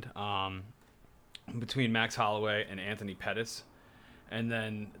weekend. Between Max Holloway and Anthony Pettis, and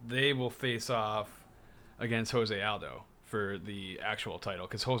then they will face off against Jose Aldo for the actual title,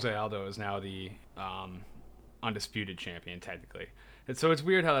 because Jose Aldo is now the undisputed champion technically. And so it's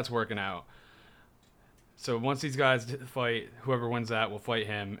weird how that's working out. So once these guys fight, whoever wins that will fight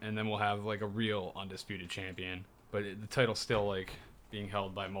him, and then we'll have like a real undisputed champion. But the title's still like being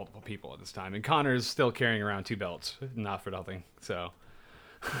held by multiple people at this time, and Conor's still carrying around 2 belts, not for nothing. So.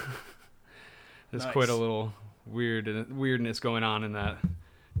 There's Nice. quite a little weirdness going on in that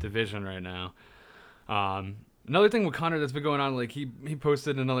division right now. Another thing with Conor that's been going on, like he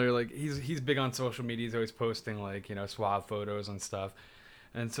posted another, like he's big on social media. He's always posting like suave photos and stuff.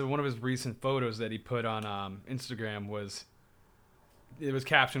 And so one of his recent photos that he put on Instagram was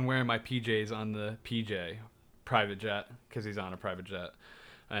captioned "wearing my PJs on the PJ private jet," because he's on a private jet,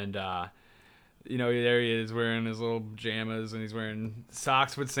 and there he is wearing his little pajamas, and he's wearing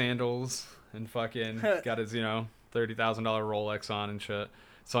socks with sandals. And fucking got his, $30,000 Rolex on and shit.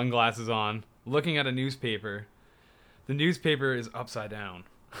 Sunglasses on. Looking at a newspaper. The newspaper is upside down.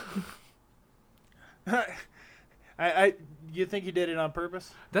 You think he did it on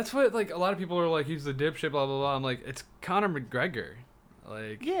purpose? That's what, like, a lot of people are like, he's the dipshit, blah, blah, blah. I'm like, it's Conor McGregor.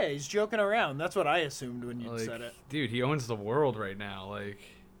 Like, Yeah, he's joking around. That's what I assumed when you said it. Dude, he owns the world right now. Like,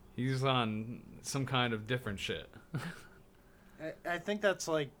 he's on some kind of different shit. I think that's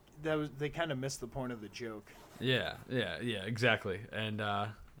like they kind of missed the point of the joke. Yeah, exactly. And I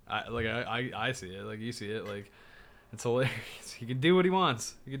see it, like you see it, like it's hilarious. He can do what he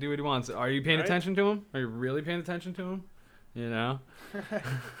wants. Are you paying Right? attention to him? Are you really paying attention to him?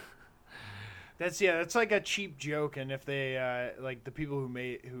 That's like a cheap joke, and if they like the people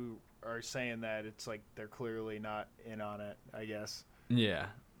who are saying that, it's like they're clearly not in on it, I guess. Yeah.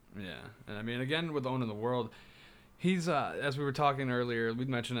 And I mean, again, with owning the world, he's as we were talking earlier, we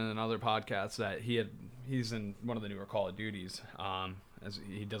mentioned in another podcast that he's in one of the newer Call of Duties, as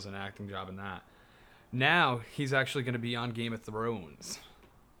he does an acting job in that. Now he's actually going to be on Game of Thrones.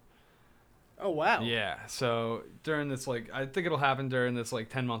 Oh wow. Yeah, so during this, like, I think it'll happen during this, like,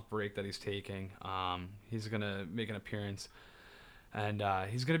 10-month break that he's taking. He's gonna make an appearance, and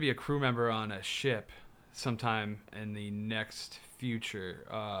he's gonna be a crew member on a ship sometime in the next future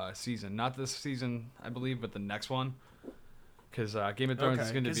season. Not this season, I believe, but the next one, because Game of Thrones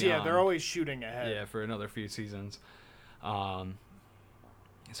is gonna be on, they're always shooting ahead. yeah, for another few seasons.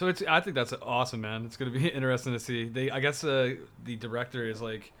 So I think that's awesome, man. It's gonna be interesting to see. I guess the director is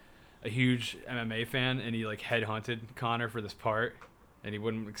like a huge MMA fan, and he like headhunted Connor for this part, and he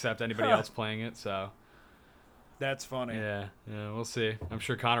wouldn't accept anybody else playing it. So That's funny. yeah, we'll see. I'm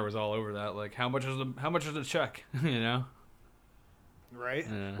sure Connor was all over that. Like, how much is the check? You know? Right?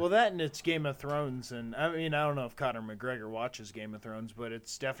 Yeah. Well, that and it's Game of Thrones, and I mean, I don't know if Conor McGregor watches Game of Thrones, but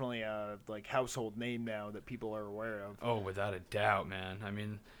it's definitely a like household name now that people are aware of. Oh, without a doubt, man. I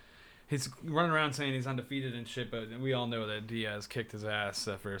mean, he's running around saying he's undefeated and shit, but we all know that Diaz kicked his ass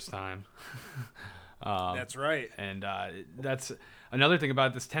the first time. That's right. And that's another thing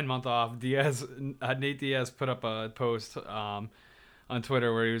about this 10-month off. Nate Diaz put up a post on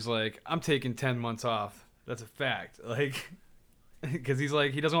Twitter where he was like, "I'm taking 10 months off. That's a fact." Like, because he's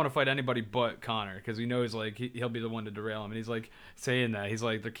like, he doesn't want to fight anybody but Connor, because he knows like he'll be the one to derail him. And he's like saying that he's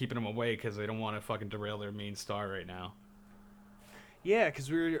like, they're keeping him away because they don't want to fucking derail their main star right now. Yeah,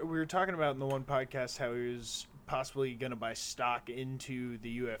 because we were talking about in the one podcast how he was possibly going to buy stock into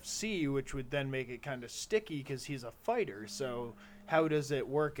the UFC, which would then make it kind of sticky because he's a fighter. So how does it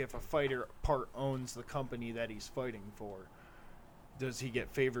work if a fighter part owns the company that he's fighting for? Does he get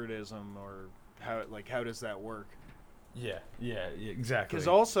favoritism, or how does that work? Yeah, exactly. Because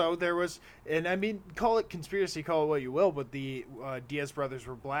also there was, and I mean, call it conspiracy, call it what you will, but the Diaz brothers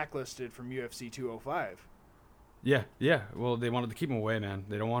were blacklisted from UFC 205. Yeah. Well, they wanted to keep him away, man.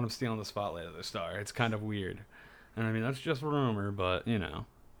 They don't want him stealing the spotlight of their star. It's kind of weird. And I mean, that's just a rumor, but you know.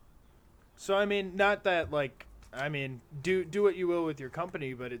 So I mean, not that like, I mean, do what you will with your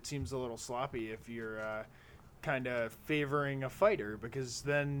company, but it seems a little sloppy if you're kind of favoring a fighter, because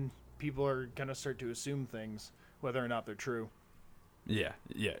then people are gonna start to assume things, whether or not they're true. Yeah,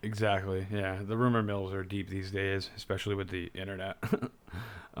 exactly. Yeah, the rumor mills are deep these days, especially with the internet.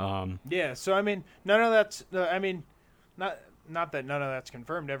 Yeah, so I mean, none of that's. I mean, not that none of that's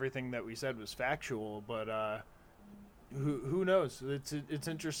confirmed. Everything that we said was factual, but who knows? It's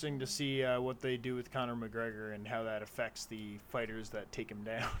interesting to see what they do with Conor McGregor and how that affects the fighters that take him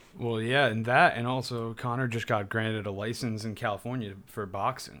down. Well, yeah, and also Connor just got granted a license in California for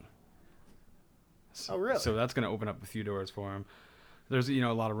boxing. Oh, really? So that's going to open up a few doors for him. There's, a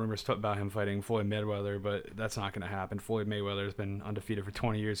lot of rumors about him fighting Floyd Mayweather, but that's not going to happen. Floyd Mayweather has been undefeated for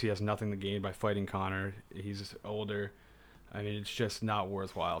 20 years. He has nothing to gain by fighting Connor. He's older. I mean, it's just not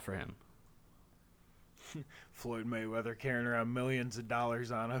worthwhile for him. Floyd Mayweather carrying around millions of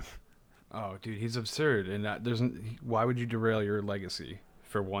dollars on him. Oh, dude, he's absurd. And why would you derail your legacy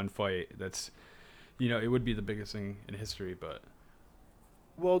for one fight? That's, it would be the biggest thing in history, but...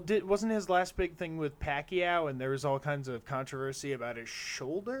 Well, wasn't his last big thing with Pacquiao, and there was all kinds of controversy about his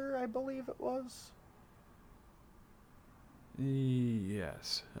shoulder, I believe it was?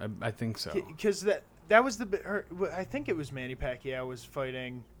 Yes, I think so. Because that was I think it was Manny Pacquiao was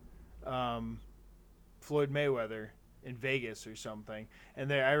fighting Floyd Mayweather in Vegas or something,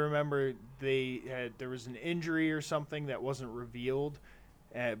 and I remember there was an injury or something that wasn't revealed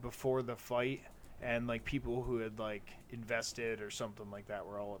before the fight. And, like, people who had, like, invested or something like that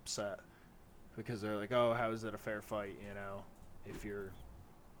were all upset. Because they're like, oh, how is it a fair fight, if you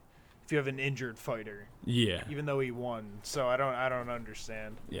have an injured fighter. Yeah. Even though he won. So I don't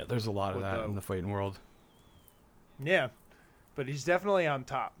understand. Yeah, there's a lot of that in the fighting world. Yeah. But he's definitely on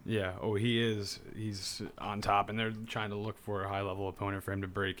top. Yeah. Oh, he is. He's on top, and they're trying to look for a high-level opponent for him to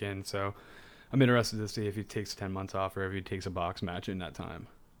break in. So I'm interested to see if he takes 10 months off or if he takes a box match in that time.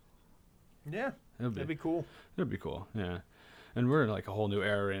 Yeah. That'd be cool. It'd be cool, yeah. And we're in like a whole new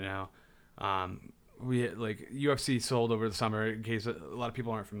era right now. We UFC sold over the summer. In case a lot of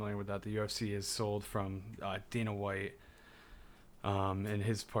people aren't familiar with that, the UFC is sold from Dana White and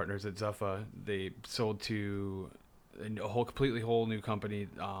his partners at Zuffa. They sold to a completely whole new company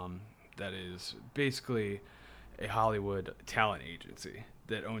that is basically a Hollywood talent agency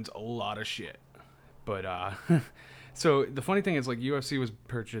that owns a lot of shit. But so the funny thing is, like, UFC was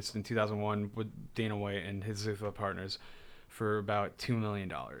purchased in 2001 with Dana White and his Zuffa partners for about $2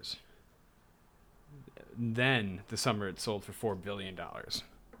 million. Then the summer it sold for $4 billion.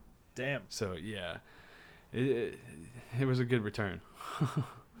 Damn. So yeah, it was a good return.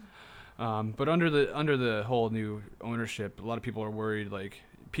 But under the whole new ownership, a lot of people are worried. Like,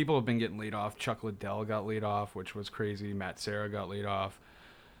 people have been getting laid off. Chuck Liddell got laid off, which was crazy. Matt Serra got laid off.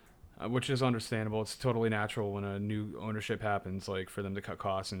 which is understandable. It's totally natural when a new ownership happens, like for them to cut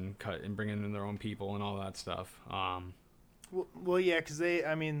costs and bring in their own people and all that stuff. Well, yeah, because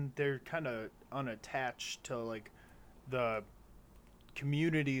they're kind of unattached to like the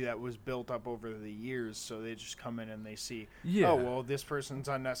community that was built up over the years, so they just come in and they see, oh, well, this person's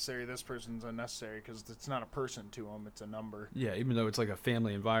unnecessary, because it's not a person to them, it's a number. Yeah, even though it's like a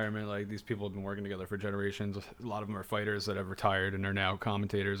family environment, like these people have been working together for generations. A lot of them are fighters that have retired and are now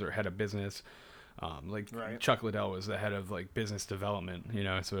commentators or head of business. Right. Chuck Liddell was the head of like business development,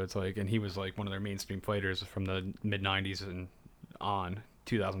 so it's like, and he was like one of their mainstream fighters from the mid 90s and on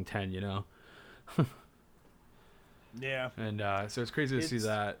 2010, Yeah. And so it's crazy to see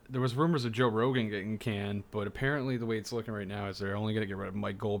that. There was rumors of Joe Rogan getting canned, but apparently the way it's looking right now is they're only going to get rid of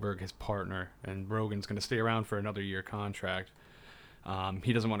Mike Goldberg, his partner, and Rogan's going to stay around for another year contract.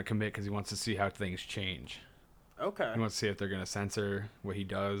 He doesn't want to commit because he wants to see how things change. Okay. He wants to see if they're going to censor what he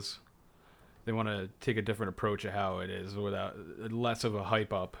does. They want to take a different approach of how it is, without less of a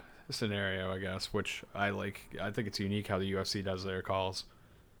hype up scenario, I guess, which I like. I think it's unique how the UFC does their calls.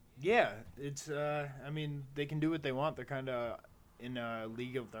 Yeah, it's. They can do what they want. They're kind of in a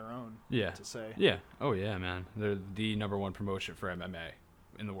league of their own. Yeah. To say. Yeah. Oh yeah, man. They're the number one promotion for MMA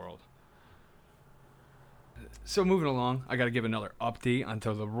in the world. So moving along, I got to give another update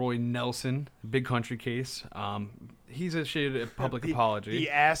onto the Roy Nelson Big Country case. He's issued a public apology. The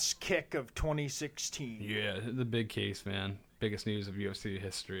ass kick of 2016. Yeah, the big case, man. Biggest news of UFC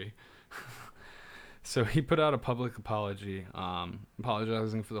history. So he put out a public apology,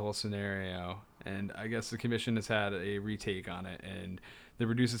 apologizing for the whole scenario, and I guess the commission has had a retake on it, and they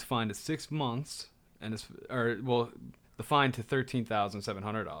reduced his fine to 6 months, and the fine to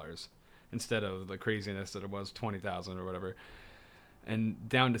 $13,700 instead of the craziness that it was $20,000 or whatever, and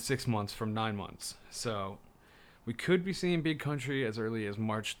down to 6 months from 9 months. So we could be seeing Big Country as early as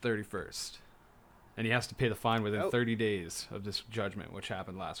March 31st, and he has to pay the fine within 30 days of this judgment, which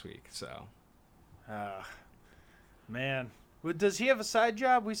happened last week. So. Man. Well, does he have a side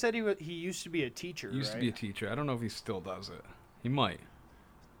job? We said he used to be a teacher, He used to be a teacher. I don't know if he still does it. He might.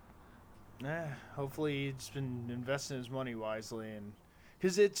 Hopefully he's been investing his money wisely, and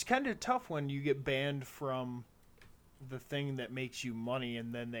because it's kind of tough when you get banned from the thing that makes you money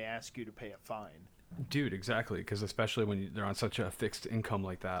and then they ask you to pay a fine. Dude, exactly, because especially when they're on such a fixed income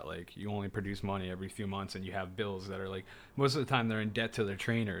like that, like you only produce money every few months and you have bills that are like, most of the time they're in debt to their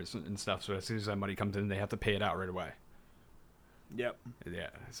trainers and stuff, so as soon as that money comes in, they have to pay it out right away. Yep. Yeah,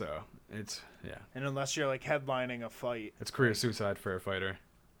 so it's, yeah. And unless you're like headlining a fight. It's career suicide for a fighter.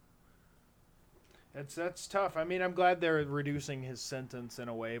 That's tough. I mean, I'm glad they're reducing his sentence in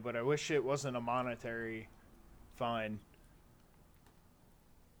a way, but I wish it wasn't a monetary fine.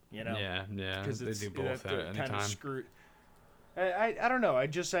 Yeah, they do both at any kind of time. Screwed. I don't know.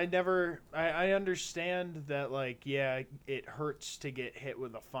 I understand that, like, yeah, it hurts to get hit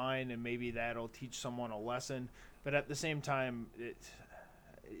with a fine, and maybe that'll teach someone a lesson. But at the same time,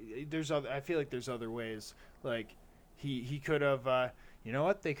 I feel like there's other ways. Like, he could have,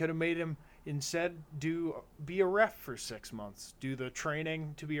 they could have made him instead be a ref for 6 months, do the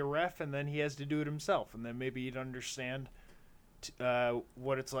training to be a ref, and then he has to do it himself, and then maybe he'd understand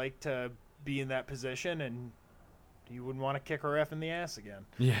what it's like to be in that position, and you wouldn't want to kick a ref in the ass again.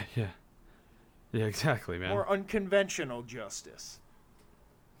 Yeah, exactly, man. More unconventional justice.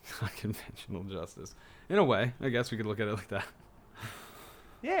 Unconventional justice, in a way. I guess we could look at it like that.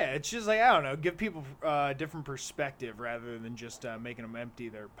 Yeah, it's just like, I don't know, give people a different perspective rather than just making them empty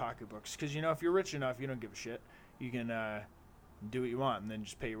their pocketbooks. Because if you're rich enough, you don't give a shit. You can do what you want and then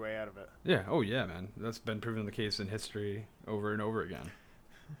just pay your way out of it. Yeah. Oh yeah, man. That's been proven the case in history over and over again.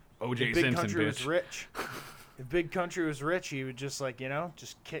 O.J. If Simpson, Big Country bitch. was rich. If Big Country was rich, he would just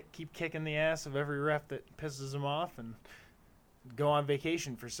keep kicking the ass of every ref that pisses him off and go on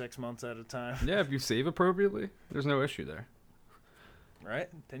vacation for 6 months at a time. Yeah, if you save appropriately, there's no issue there. Right?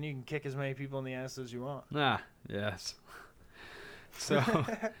 Then you can kick as many people in the ass as you want. Yes. So,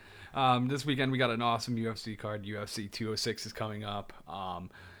 this weekend we got an awesome UFC card. UFC 206 is coming up.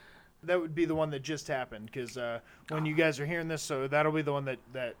 That would be the one that just happened, because when you guys are hearing this, so that'll be the one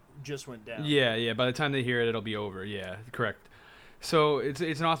that just went down. Yeah. By the time they hear it, it'll be over. Yeah, correct. So it's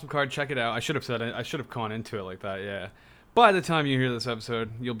an awesome card. Check it out. I should have said it. I should have gone into it like that. Yeah. By the time you hear this episode,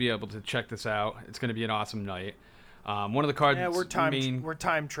 you'll be able to check this out. It's going to be an awesome night. One of the cards. Yeah, we're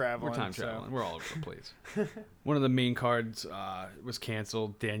time traveling. We're all over the place. One of the main cards was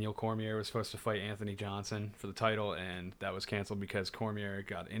canceled. Daniel Cormier was supposed to fight Anthony Johnson for the title, and that was canceled because Cormier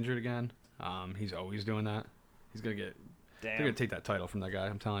got injured again. He's always doing that. He's gonna get. Damn. They're gonna take that title from that guy.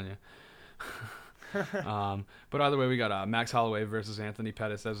 I'm telling you. But either way, we got Max Holloway versus Anthony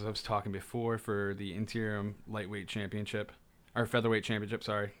Pettis, as I was talking before, for the interim lightweight championship, or featherweight championship.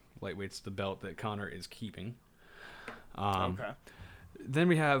 Sorry, lightweight's the belt that Conor is keeping. Okay. Then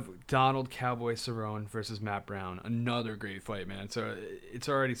we have Donald Cowboy Cerrone versus Matt Brown. Another great fight, man. So it's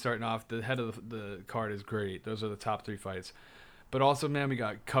already starting off. The head of the card is great. Those are the top 3 fights. But also, man, we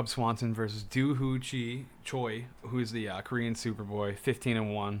got Cub Swanson versus Do Hoo Choi, who's the Korean Superboy,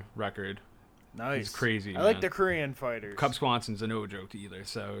 15-1 record. Nice. He's crazy. I like man. the Korean fighters. Cub Swanson's a no joke either,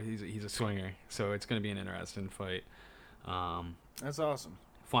 so he's a swinger. So it's going to be an interesting fight. That's awesome.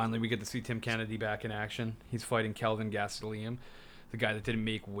 Finally, we get to see Tim Kennedy back in action. He's fighting Kelvin Gastelum, the guy that didn't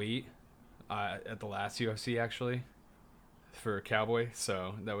make weight at the last UFC, actually, for Cowboy.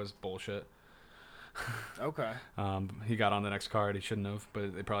 So that was bullshit. Okay. He got on the next card. He shouldn't have,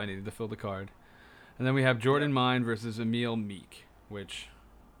 but they probably needed to fill the card. And then we have Jordan Mine versus Emil Meek, which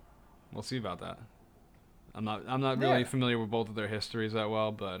we'll see about that. I'm not really familiar with both of their histories that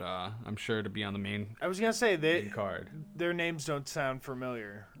well, but I'm sure to be on the main. I was gonna say main card. Their names don't sound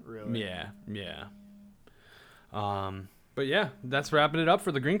familiar, really. Yeah. But yeah, that's wrapping it up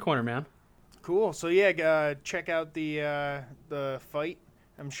for the Green Corner, man. Cool. So yeah, check out the fight.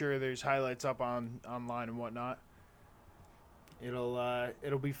 I'm sure there's highlights up online and whatnot.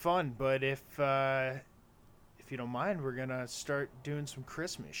 It'll be fun. But if you don't mind, we're gonna start doing some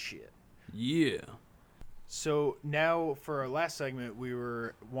Christmas shit. Yeah. So now for our last segment, we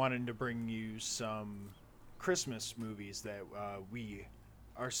were wanting to bring you some Christmas movies that we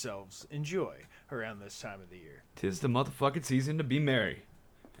ourselves enjoy around this time of the year. 'Tis the motherfucking season to be merry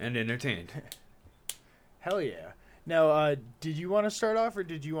and entertained. Hell yeah. Now, did you want to start off, or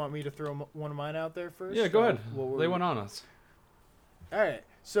did you want me to throw one of mine out there first? Yeah, go ahead. Lay we... one on us. All right.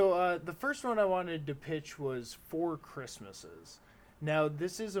 So the first one I wanted to pitch was Four Christmases. Now,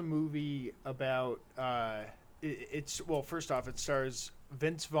 this is a movie about first off, it stars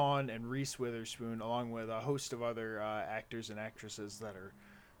Vince Vaughn and Reese Witherspoon, along with a host of other actors and actresses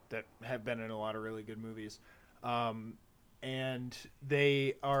that have been in a lot of really good movies. And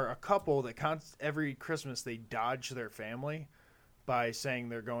they are a couple that every Christmas they dodge their family by saying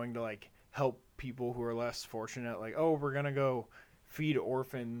they're going to like help people who are less fortunate. Like, oh, we're gonna go feed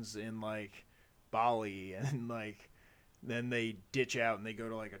orphans in like Bali, and like then they ditch out and they go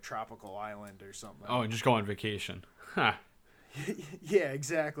to like a tropical island or something. Oh, and just go on vacation. Huh. Yeah,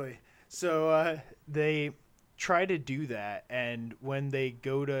 exactly. So they try to do that, and when they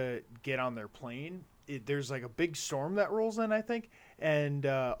go to get on their plane, there's like a big storm that rolls in, I think, and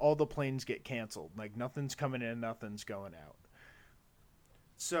all the planes get canceled. Like nothing's coming in, nothing's going out.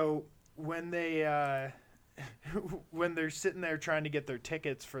 So when they when they're sitting there trying to get their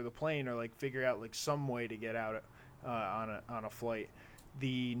tickets for the plane, or like figure out like some way to get out on a flight,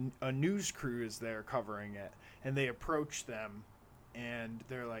 a news crew is there covering it, and they approach them, and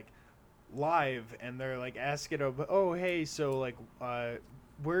they're like live, and they're like asking them, oh hey, so like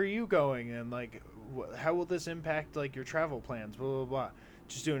where are you going, and like how will this impact like your travel plans, blah blah blah,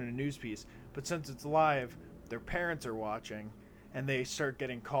 just doing a news piece. But since it's live, their parents are watching, and they start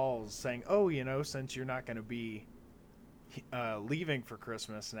getting calls saying, oh, you know, since you're not going to be leaving for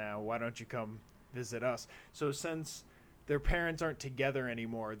Christmas now, why don't you come visit us? So since their parents aren't together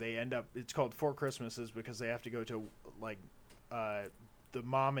anymore, they end up, it's called Four Christmases because they have to go to like the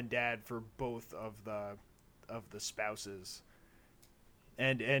mom and dad for both of the spouses.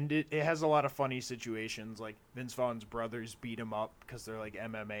 And it has a lot of funny situations, like Vince Vaughn's brothers beat him up because they're like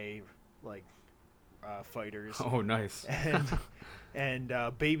MMA like fighters. Oh, nice. And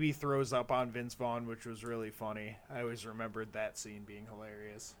Baby throws up on Vince Vaughn, which was really funny. I always remembered that scene being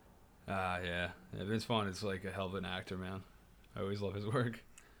hilarious. Yeah. Vince Vaughn is like a hell of an actor, man. I always love his work.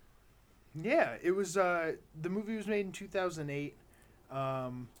 Yeah, it was. The movie was made in 2008.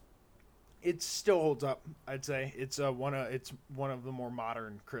 It still holds up, I'd say. It's one of the more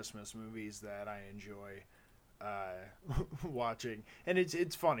modern Christmas movies that I enjoy watching, and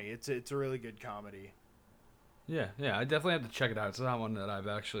it's funny. It's a really good comedy. Yeah, I definitely have to check it out. It's not one that I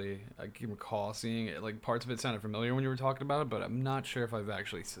can recall seeing it. Like parts of it sounded familiar when you were talking about it, but I'm not sure if I've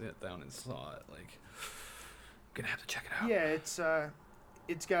actually sat down and saw it. Like, I'm gonna have to check it out. Yeah,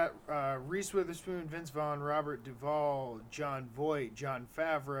 it's got Reese Witherspoon, Vince Vaughn, Robert Duvall, Jon Voight, Jon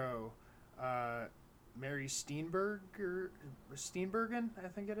Favreau, Mary Steenburgen, I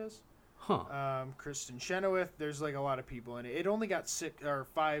think it is. Huh. Kristen Chenoweth. There's like a lot of people in it. It only got 6 or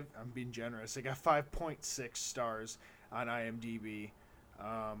 5. I'm being generous. It got 5.6 stars on IMDb.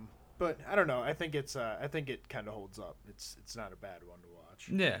 But I don't know. I think it kind of holds up. It's not a bad one to watch.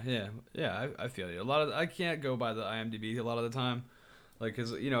 Yeah. I feel you. I can't go by the IMDb a lot of the time. Like,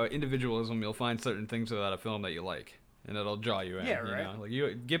 cause individualism, you'll find certain things about a film that you like, and it'll draw you in. Yeah, right. You know? Like,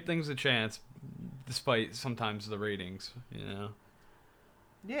 you give things a chance, despite sometimes the ratings. You know.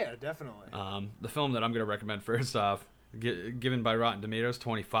 Yeah, definitely. The film that I'm gonna recommend first off, given by Rotten Tomatoes,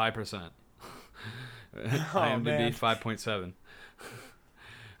 25%. IMDb man. 5.7.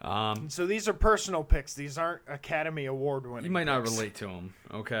 So these are personal picks. These aren't Academy Award winning. You might not picks. relate to them,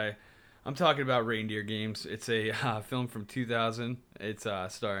 okay? I'm talking about Reindeer Games. It's a film from 2000. It's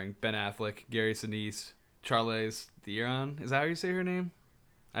starring Ben Affleck, Gary Sinise, Charlize Theron. Is that how you say her name?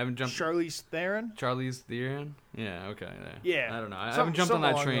 I haven't jumped. Charlize Theron? Charlize Theron? Yeah, okay. Yeah. I don't know. I Some- haven't jumped on something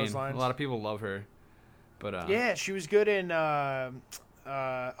that along train. those lines. A lot of people love her. But Yeah, she was good in oh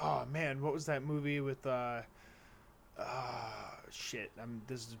man, what was that movie with shit.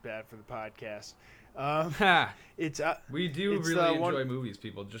 This is bad for the podcast. It's we do it's really the one- enjoy movies,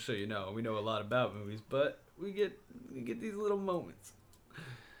 people, just so you know. We know a lot about movies, but we get these little moments.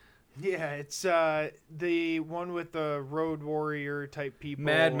 yeah, it's the one with the road warrior type people.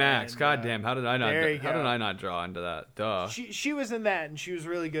 Mad Max. and, Goddamn, how did I not there you how did go. I not draw into that? Duh. She was in that, and she was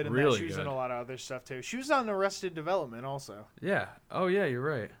really good in that. Really She was in good. a lot of other stuff too. She was on Arrested Development also. Yeah. Oh yeah, you're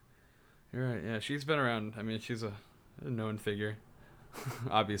right. You're right. Yeah, she's been around. I mean, she's a known figure.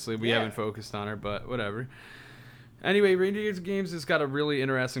 Obviously, we Yeah. haven't focused on her, but whatever. Anyway, Reindeer Games has got a really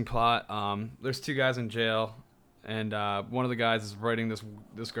interesting plot. There's two guys in jail, and one of the guys is writing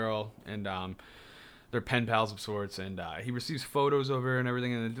this girl, and they're pen pals of sorts, and he receives photos of her and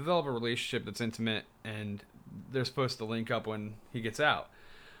everything, and they develop a relationship that's intimate, and they're supposed to link up when he gets out.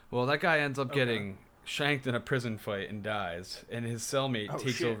 Well, that guy ends up getting shanked in a prison fight and dies, and his cellmate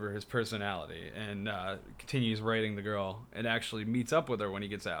takes shit. over his personality and continues writing the girl and actually meets up with her when he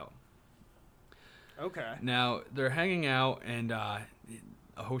gets out. Okay. Now they're hanging out in a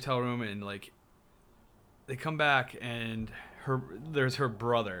hotel room, and like they come back, and there's her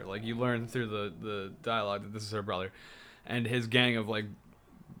brother. Like, you learn through the dialogue that this is her brother, and his gang of of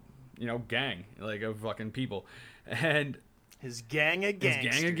fucking people, and His gang of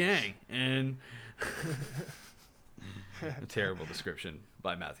gangsters. and a terrible description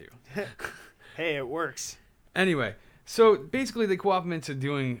by Matthew. Hey, it works. Anyway, so basically they co-op him into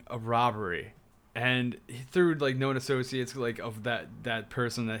doing a robbery, and through like known associates like of that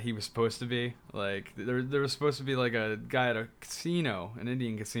person that he was supposed to be. Like there was supposed to be like a guy at a casino, an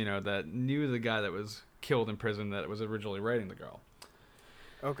Indian casino, that knew the guy that was killed in prison that was originally writing the girl.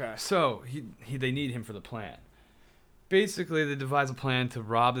 Okay. So they need him for the plan. Basically, they devise a plan to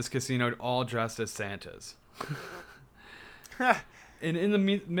rob this casino all dressed as Santas. And in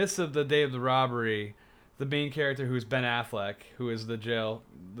the midst of the day of the robbery, the main character, who's Ben Affleck, who is the jail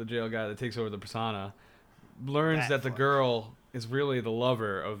guy that takes over the persona, learns that the Affleck. girl is really the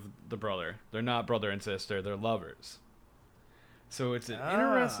lover of the brother. They're not brother and sister, they're lovers. So it's an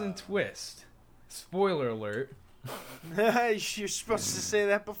interesting twist. Spoiler alert. You're supposed to say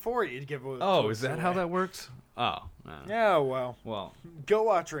that before you give away. Oh, is that how that works? Oh. Yeah, well, go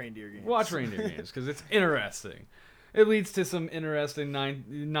watch Reindeer Games. Watch Reindeer Games, because it's interesting. It leads to some interesting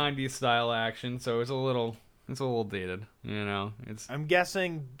 90s style action, so it's a little dated, you know. I'm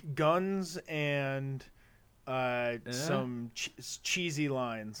guessing guns and some cheesy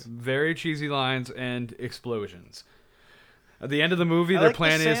lines. Very cheesy lines and explosions. At the end of the movie, I their like the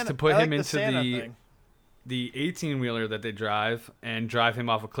plan is Santa- to put I like him the into Santa thing. the 18-wheeler that they drive and drive him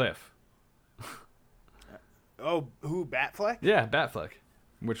off a cliff. Oh, who? Batfleck? Yeah, Batfleck.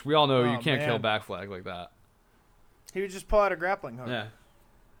 Which we all know Oh, you can't kill man. Batfleck like that. He would just pull out a grappling hook. Yeah.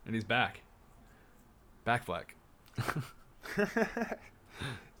 And he's back. Backfleck.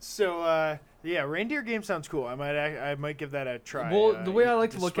 So, yeah, Reindeer Game sounds cool. I might give that a try. Well, the way I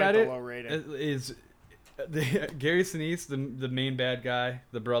like to look despite at the it low rating. is Gary Sinise, the main bad guy,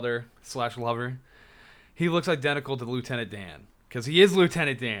 the brother / lover. He looks identical to Lieutenant Dan, because he is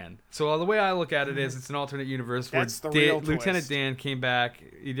Lieutenant Dan. So the way I look at it is, it's an alternate universe where That's the real Lieutenant twist. Dan came back.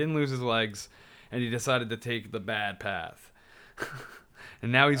 He didn't lose his legs, and he decided to take the bad path.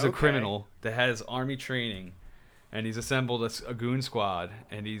 And now he's a Okay. criminal that has army training, and he's assembled a goon squad,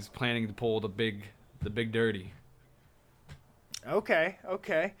 and he's planning to pull the big dirty.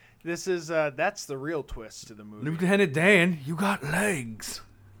 Okay. This is that's the real twist to the movie. Lieutenant Dan, you got legs.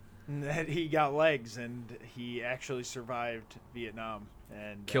 That he got legs and he actually survived Vietnam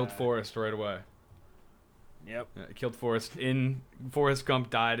and Killed Forrest right away. Yep. Killed Forrest Forrest Gump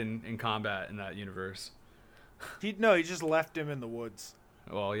died in combat in that universe. He just left him in the woods.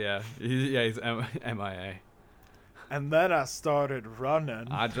 Well, yeah. He's MIA. And then I started running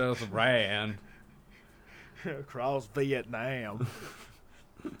I just ran. across Vietnam.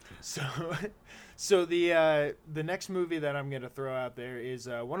 So So the next movie that I'm gonna throw out there is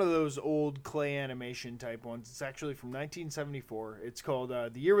one of those old clay animation type ones. It's actually from 1974. It's called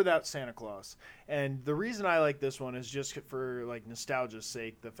The Year Without Santa Claus. And the reason I like this one is just for like nostalgia's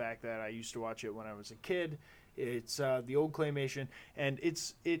sake. The fact that I used to watch it when I was a kid. It's the old claymation, and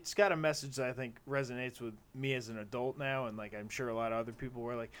it's got a message that I think resonates with me as an adult now, and like I'm sure a lot of other people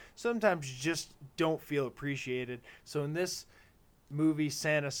were like, sometimes you just don't feel appreciated. So in this movie,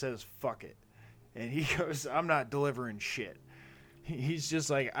 Santa says "fuck it." And he goes, I'm not delivering shit. He's just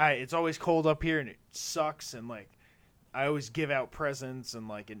like, it's always cold up here and it sucks. And like, I always give out presents and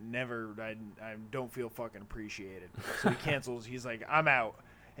like I don't feel fucking appreciated. So he cancels. He's like, I'm out.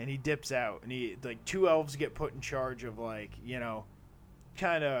 And he dips out. And like 2 elves get put in charge of like,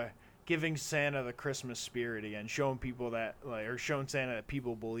 kind of giving Santa the Christmas spirit again, showing people that like, or showing Santa that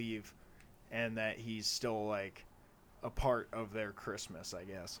people believe and that he's still like a part of their Christmas, I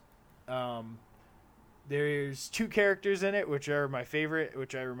guess. There's 2 characters in it, which are my favorite,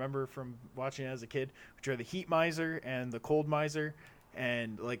 which I remember from watching it as a kid, which are the Heat Miser and the Cold Miser.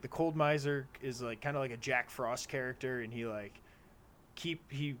 And like the Cold Miser is like kind of like a Jack Frost character, and he like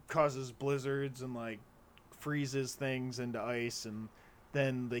he causes blizzards and like freezes things into ice, and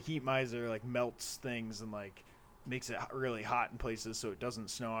then the Heat Miser like melts things and like makes it really hot in places so it doesn't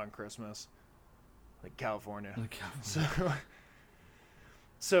snow on Christmas, like California.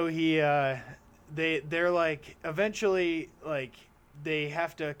 So he they're like eventually like they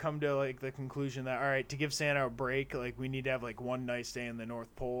have to come to like the conclusion that all right, to give Santa a break, like we need to have like one nice day in the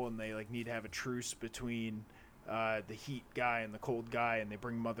North Pole, and they like need to have a truce between the heat guy and the cold guy, and they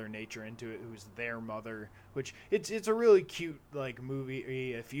bring Mother Nature into it, who's their mother. Which it's a really cute like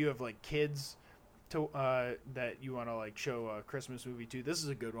movie if you have like kids to that you want to like show a Christmas movie to. This is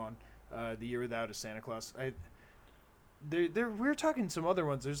a good one. The Year Without a Santa Claus. We're talking some other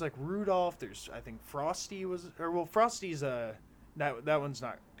ones. There's like Rudolph. There's I think Frosty Frosty's that one's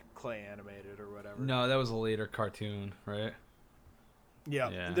not clay animated or whatever. No, that was a later cartoon, right?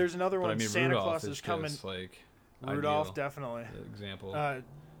 Yeah. There's another one. But I mean, Santa Rudolph Claus is coming. Like Rudolph ideal definitely. Example.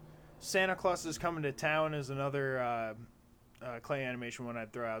 Santa Claus is Coming to Town is another clay animation one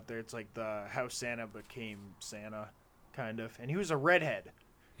I'd throw out there. It's like the how Santa became Santa, kind of. And he was a redhead.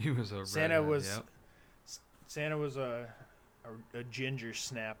 He was a Santa redhead, was. Yep. Santa was a ginger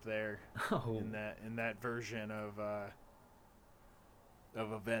snap there in that version of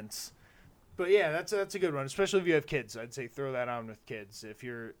events. But yeah, that's a good one, especially if you have kids. I'd say throw that on with kids. If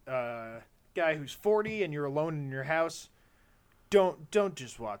you're a guy who's 40 and you're alone in your house, don't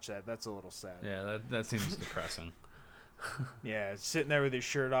just watch that. That's a little sad. Yeah, that seems depressing. Yeah, sitting there with your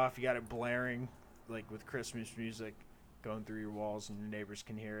shirt off, you got it blaring like with Christmas music going through your walls, and your neighbors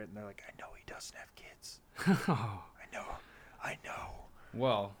can hear it, and they're like, I know he doesn't have kids. I know.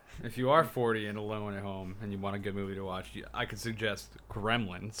 Well, if you are 40 and alone at home and you want a good movie to watch, I could suggest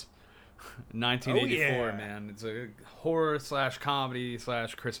Gremlins. 1984, yeah. Man. It's a horror / comedy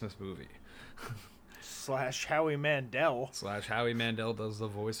 / Christmas movie. / Howie Mandel. / Howie Mandel does the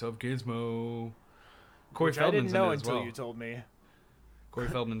voice of Gizmo. Corey Which Feldman's I didn't know in it as until well. you told me. Corey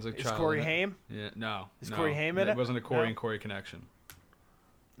Feldman's a Is child. Corey in it. Haim? Yeah, no. Is no. Corey Haim in it? It wasn't a Corey No? and Corey connection.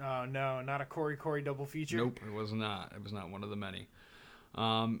 Oh, no, not a Corey double feature? Nope, it was not. It was not one of the many.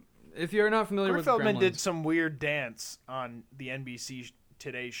 If you're not familiar Corey with Feldman Gremlins, did some weird dance on the NBC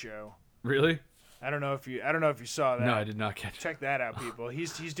Today Show. Really? I don't know if you saw that. No, I did not catch it. Check that out, people.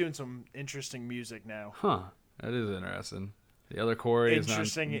 He's doing some interesting music now. Huh. That is interesting. The other Corey is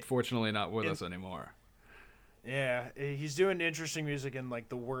Interesting. unfortunately not with us anymore. Yeah, he's doing interesting music in like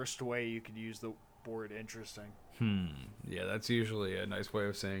the worst way you could use the word interesting. Yeah, that's usually a nice way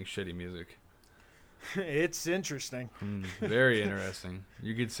of saying shitty music. It's interesting. Very interesting.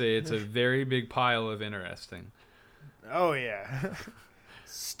 You could say it's a very big pile of interesting. Oh yeah.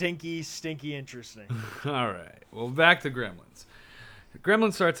 Stinky interesting. All right. Well, back to Gremlins.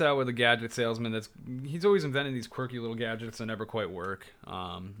 Gremlins starts out with a gadget salesman he's always inventing these quirky little gadgets that never quite work.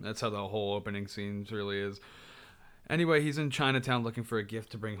 That's how the whole opening scene really is. Anyway, he's in Chinatown looking for a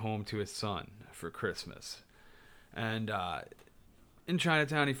gift to bring home to his son for Christmas. And in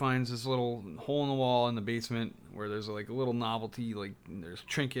Chinatown, he finds this little hole in the wall in the basement where there's like a little novelty, like there's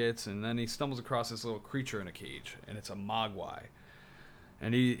trinkets, and then he stumbles across this little creature in a cage, and it's a mogwai.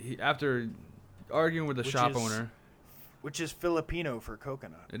 And he after arguing with the shop owner, which is Filipino for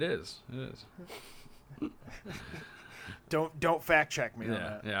coconut. It is. Don't fact check me on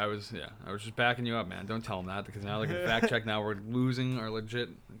that. I was just backing you up, man. Don't tell him that, because now they can fact check. Now we're losing our legit.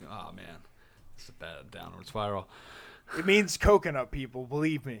 Oh man, it's a bad downward spiral. It means coconut, people.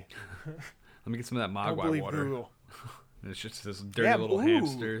 Believe me. Let me get some of that Don't mogwai believe water. Google. It's just this dirty little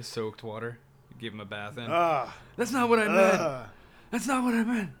hamster soaked water. gave him a bath in. Ugh. That's not what I meant. Ugh. That's not what I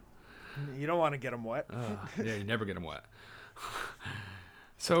meant. You don't want to get them wet. Yeah, you never get them wet.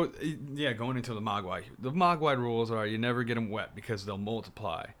 So, yeah, going into the Mogwai. The Mogwai rules are you never get them wet because they'll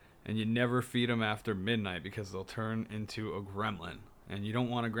multiply. And you never feed them after midnight because they'll turn into a gremlin. And you don't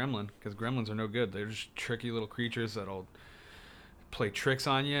want a gremlin because gremlins are no good. They're just tricky little creatures that'll play tricks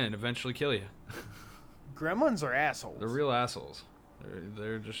on you and eventually kill you. Gremlins are assholes. They're real assholes.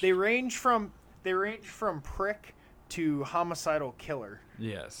 They're just... They range from prick to homicidal killer.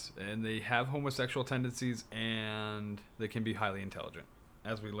 Yes, and they have homosexual tendencies and they can be highly intelligent,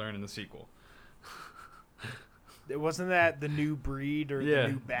 as we learn in the sequel. Wasn't that the new breed or the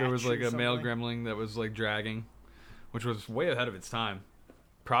new batch? There was like or a male something? gremlin that was like dragging, which was way ahead of its time.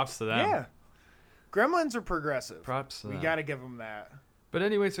 Props to them. Yeah. Gremlins are progressive. Props to We them. got to give them that. But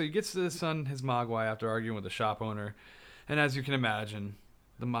anyway, so he gets to his son, his Mogwai, after arguing with the shop owner. And as you can imagine,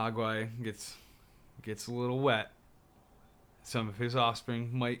 the Mogwai gets a little wet. Some of his offspring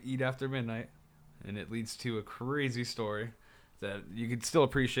might eat after midnight. And it leads to a crazy story that you can still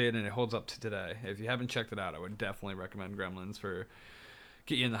appreciate, and it holds up to today. If you haven't checked it out, I would definitely recommend Gremlins for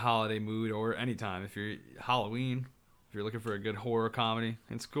get you in the holiday mood, or anytime. If you're Halloween, if you're looking for a good horror comedy,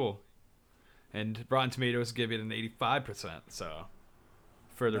 it's cool. And Rotten Tomatoes give it an 85%, so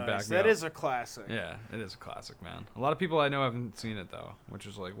further back. Nice. That is a classic. Yeah, it is a classic, man. A lot of people I know haven't seen it though, which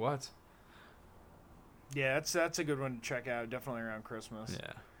is like, what? Yeah, that's a good one to check out. Definitely around Christmas.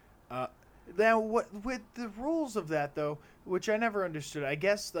 Yeah. Now, what with the rules of that though, which I never understood. I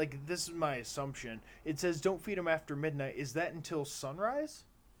guess like this is my assumption. It says don't feed them after midnight. Is that until sunrise?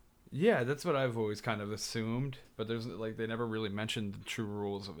 Yeah, that's what I've always kind of assumed, but there's like they never really mentioned the true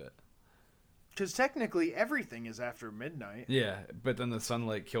rules of it. Because technically everything is after midnight. Yeah, but then the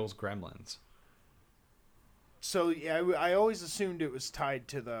sunlight kills gremlins. So yeah, I always assumed it was tied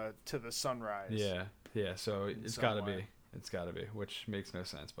to the sunrise. Yeah. So it's some got to way. be. It's got to be, which makes no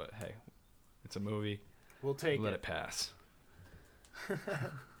sense. But hey, it's a movie. We'll take Let it. it pass.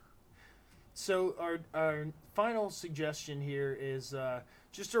 So our final suggestion here is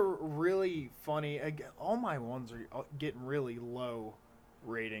just a really funny. All my ones are getting really low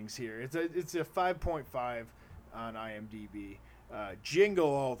ratings here. It's a 5.5 on IMDb. Jingle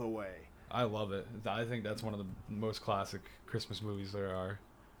All the Way. I love it. I think that's one of the most classic Christmas movies there are.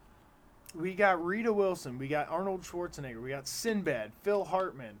 We got Rita Wilson. We got Arnold Schwarzenegger. We got Sinbad. Phil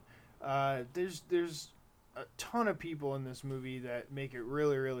Hartman. There's a ton of people in this movie that make it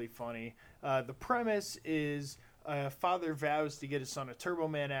really, really funny. The premise is a father vows to get his son a Turbo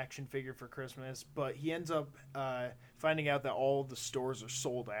Man action figure for Christmas, but he ends up finding out that all the stores are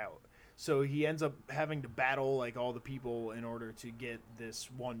sold out. So he ends up having to battle like all the people in order to get this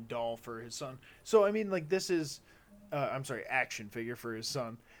one doll for his son. So I mean, like this is, action figure for his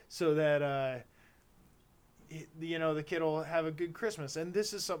son, so that the kid will have a good Christmas. And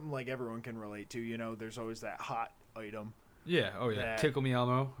this is something like everyone can relate to. There's always that hot item Yeah. Oh yeah. That- Tickle Me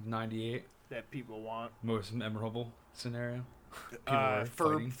Elmo, '98, that people want. most memorable scenario. People were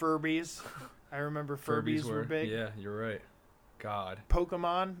fighting. Furbies. I remember Furbies were big. Yeah, you're right. God.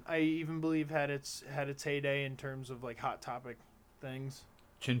 Pokemon, I even believe had its heyday in terms of like hot topic things.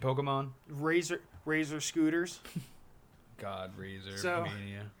 Chin Pokemon. Razor scooters. God, Razor So-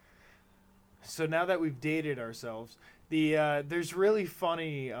 Mania. So now that we've dated ourselves, there's really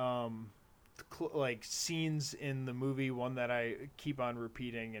funny like scenes in the movie. One that I keep on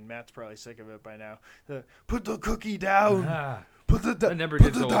repeating, and Matt's probably sick of it by now. Put the cookie down. Ah, Put the that never put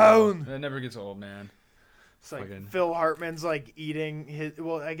gets it old. down. That never gets old, man. It's like Fucking- Phil Hartman's like eating his.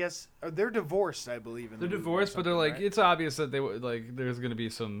 Well, I guess they're divorced, I believe. In They're the movie or divorced, but they're something, like, right? it's obvious that they like. There's gonna be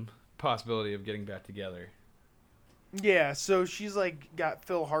some possibility of getting back together. Yeah, so she's like got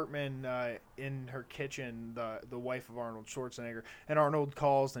Phil Hartman in her kitchen, the wife of Arnold Schwarzenegger, and Arnold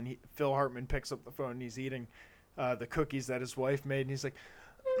calls, and Phil Hartman picks up the phone, and he's eating the cookies that his wife made, and he's like,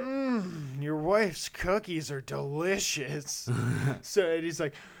 your wife's cookies are delicious. And he's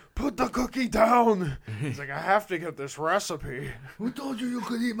like, put the cookie down. He's like, I have to get this recipe. Who told you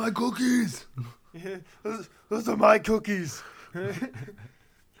could eat my cookies? Those are my cookies.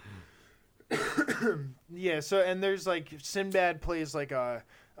 Yeah, so and there's like Sinbad plays like a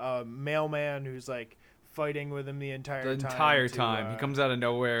mailman who's like fighting with him the entire The time. entire to, time, he comes out of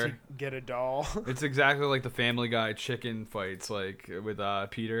nowhere. to get a doll. It's exactly like the Family Guy chicken fights, like with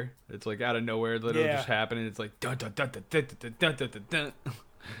Peter. It's like out of nowhere, literally Yeah. just happening. It's like dun dun dun dun dun dun dun dun dun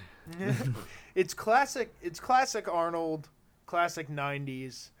dun. It's classic. It's classic Arnold, classic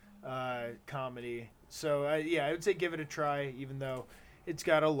 '90s comedy. So yeah, I would say give it a try, even though it's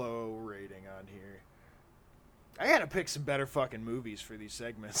got a low rating on here. I gotta pick some better fucking movies for these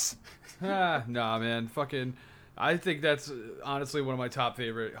segments. Nah, man. Fucking, I think that's honestly one of my top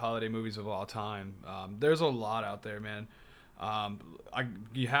favorite holiday movies of all time. There's a lot out there, man.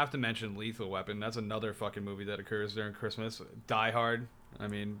 You have to mention Lethal Weapon. That's another fucking movie that occurs during Christmas. Die Hard. I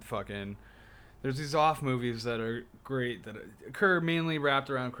mean, fucking. There's these off movies that are great that occur mainly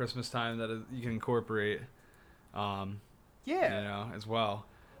wrapped around Christmas time that you can incorporate. As well.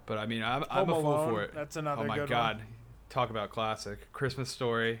 But I mean, I'm a fool Alone, for it. that's another Oh my good God. one. Talk about classic. Christmas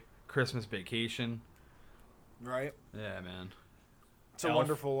Story, Christmas Vacation. Right. Yeah, man. It's a Elf.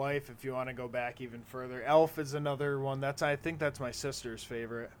 Wonderful Life if you want to go back even further. Elf is another one. I think that's my sister's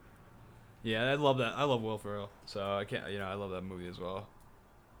favorite. Yeah, I love that. I love Will Ferrell. So I can't, I love that movie as well.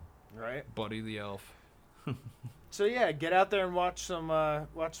 Right. Buddy the Elf. So yeah, get out there and watch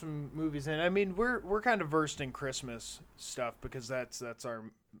some movies. And I mean, we're kind of versed in Christmas stuff because that's our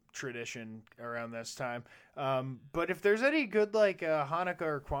tradition around this time. But if there's any good like Hanukkah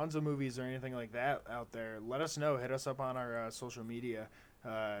or Kwanzaa movies or anything like that out there, let us know. Hit us up on our social media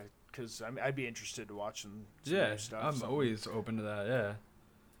because I'd be interested to watch some Yeah, new stuff. I'm always open to that. Yeah.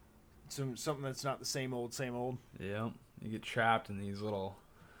 Something that's not the same old. Yeah. You get trapped in these little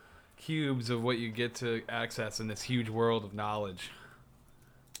cubes of what you get to access in this huge world of knowledge.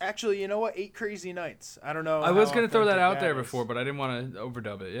 Actually, you know what? 8 Crazy Nights. I don't know. I was how going to throw that authentic out there is. before, but I didn't want to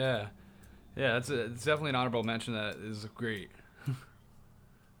overdub it. Yeah. Yeah, it's definitely an honorable mention that is great.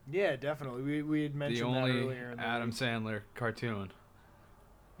 Yeah, definitely. We had The mentioned that only earlier. In the Adam week. Sandler cartoon.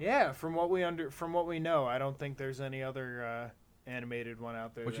 Yeah, from what we know, I don't think there's any other animated one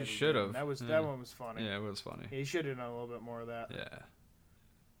out there. Which that he he should did. have. That Yeah. one was funny. Yeah, it was funny. He should have done a little bit more of that. Yeah.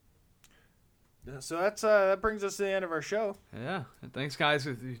 So that brings us to the end of our show. Yeah. And thanks, guys,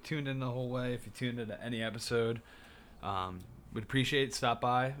 if you tuned in the whole way. If you tuned into any episode, we'd appreciate it. Stop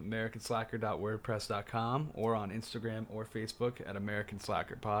by americanslacker.wordpress.com or on Instagram or Facebook at American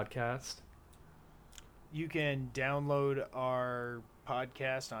Slacker Podcast. You can download our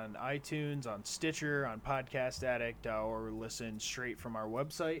podcast on iTunes, on Stitcher, on Podcast Addict, or listen straight from our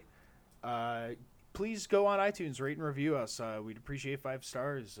website. Please go on iTunes, rate and review us. We'd appreciate 5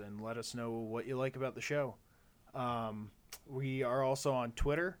 stars and let us know what you like about the show. We are also on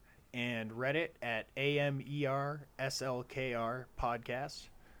Twitter and Reddit at AMERSLKR Podcast.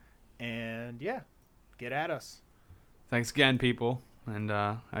 And yeah, get at us. Thanks again, people. And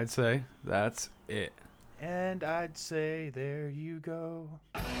I'd say that's it. And I'd say there you go.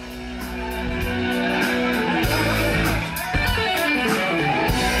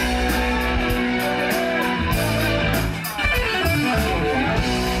 Thank you.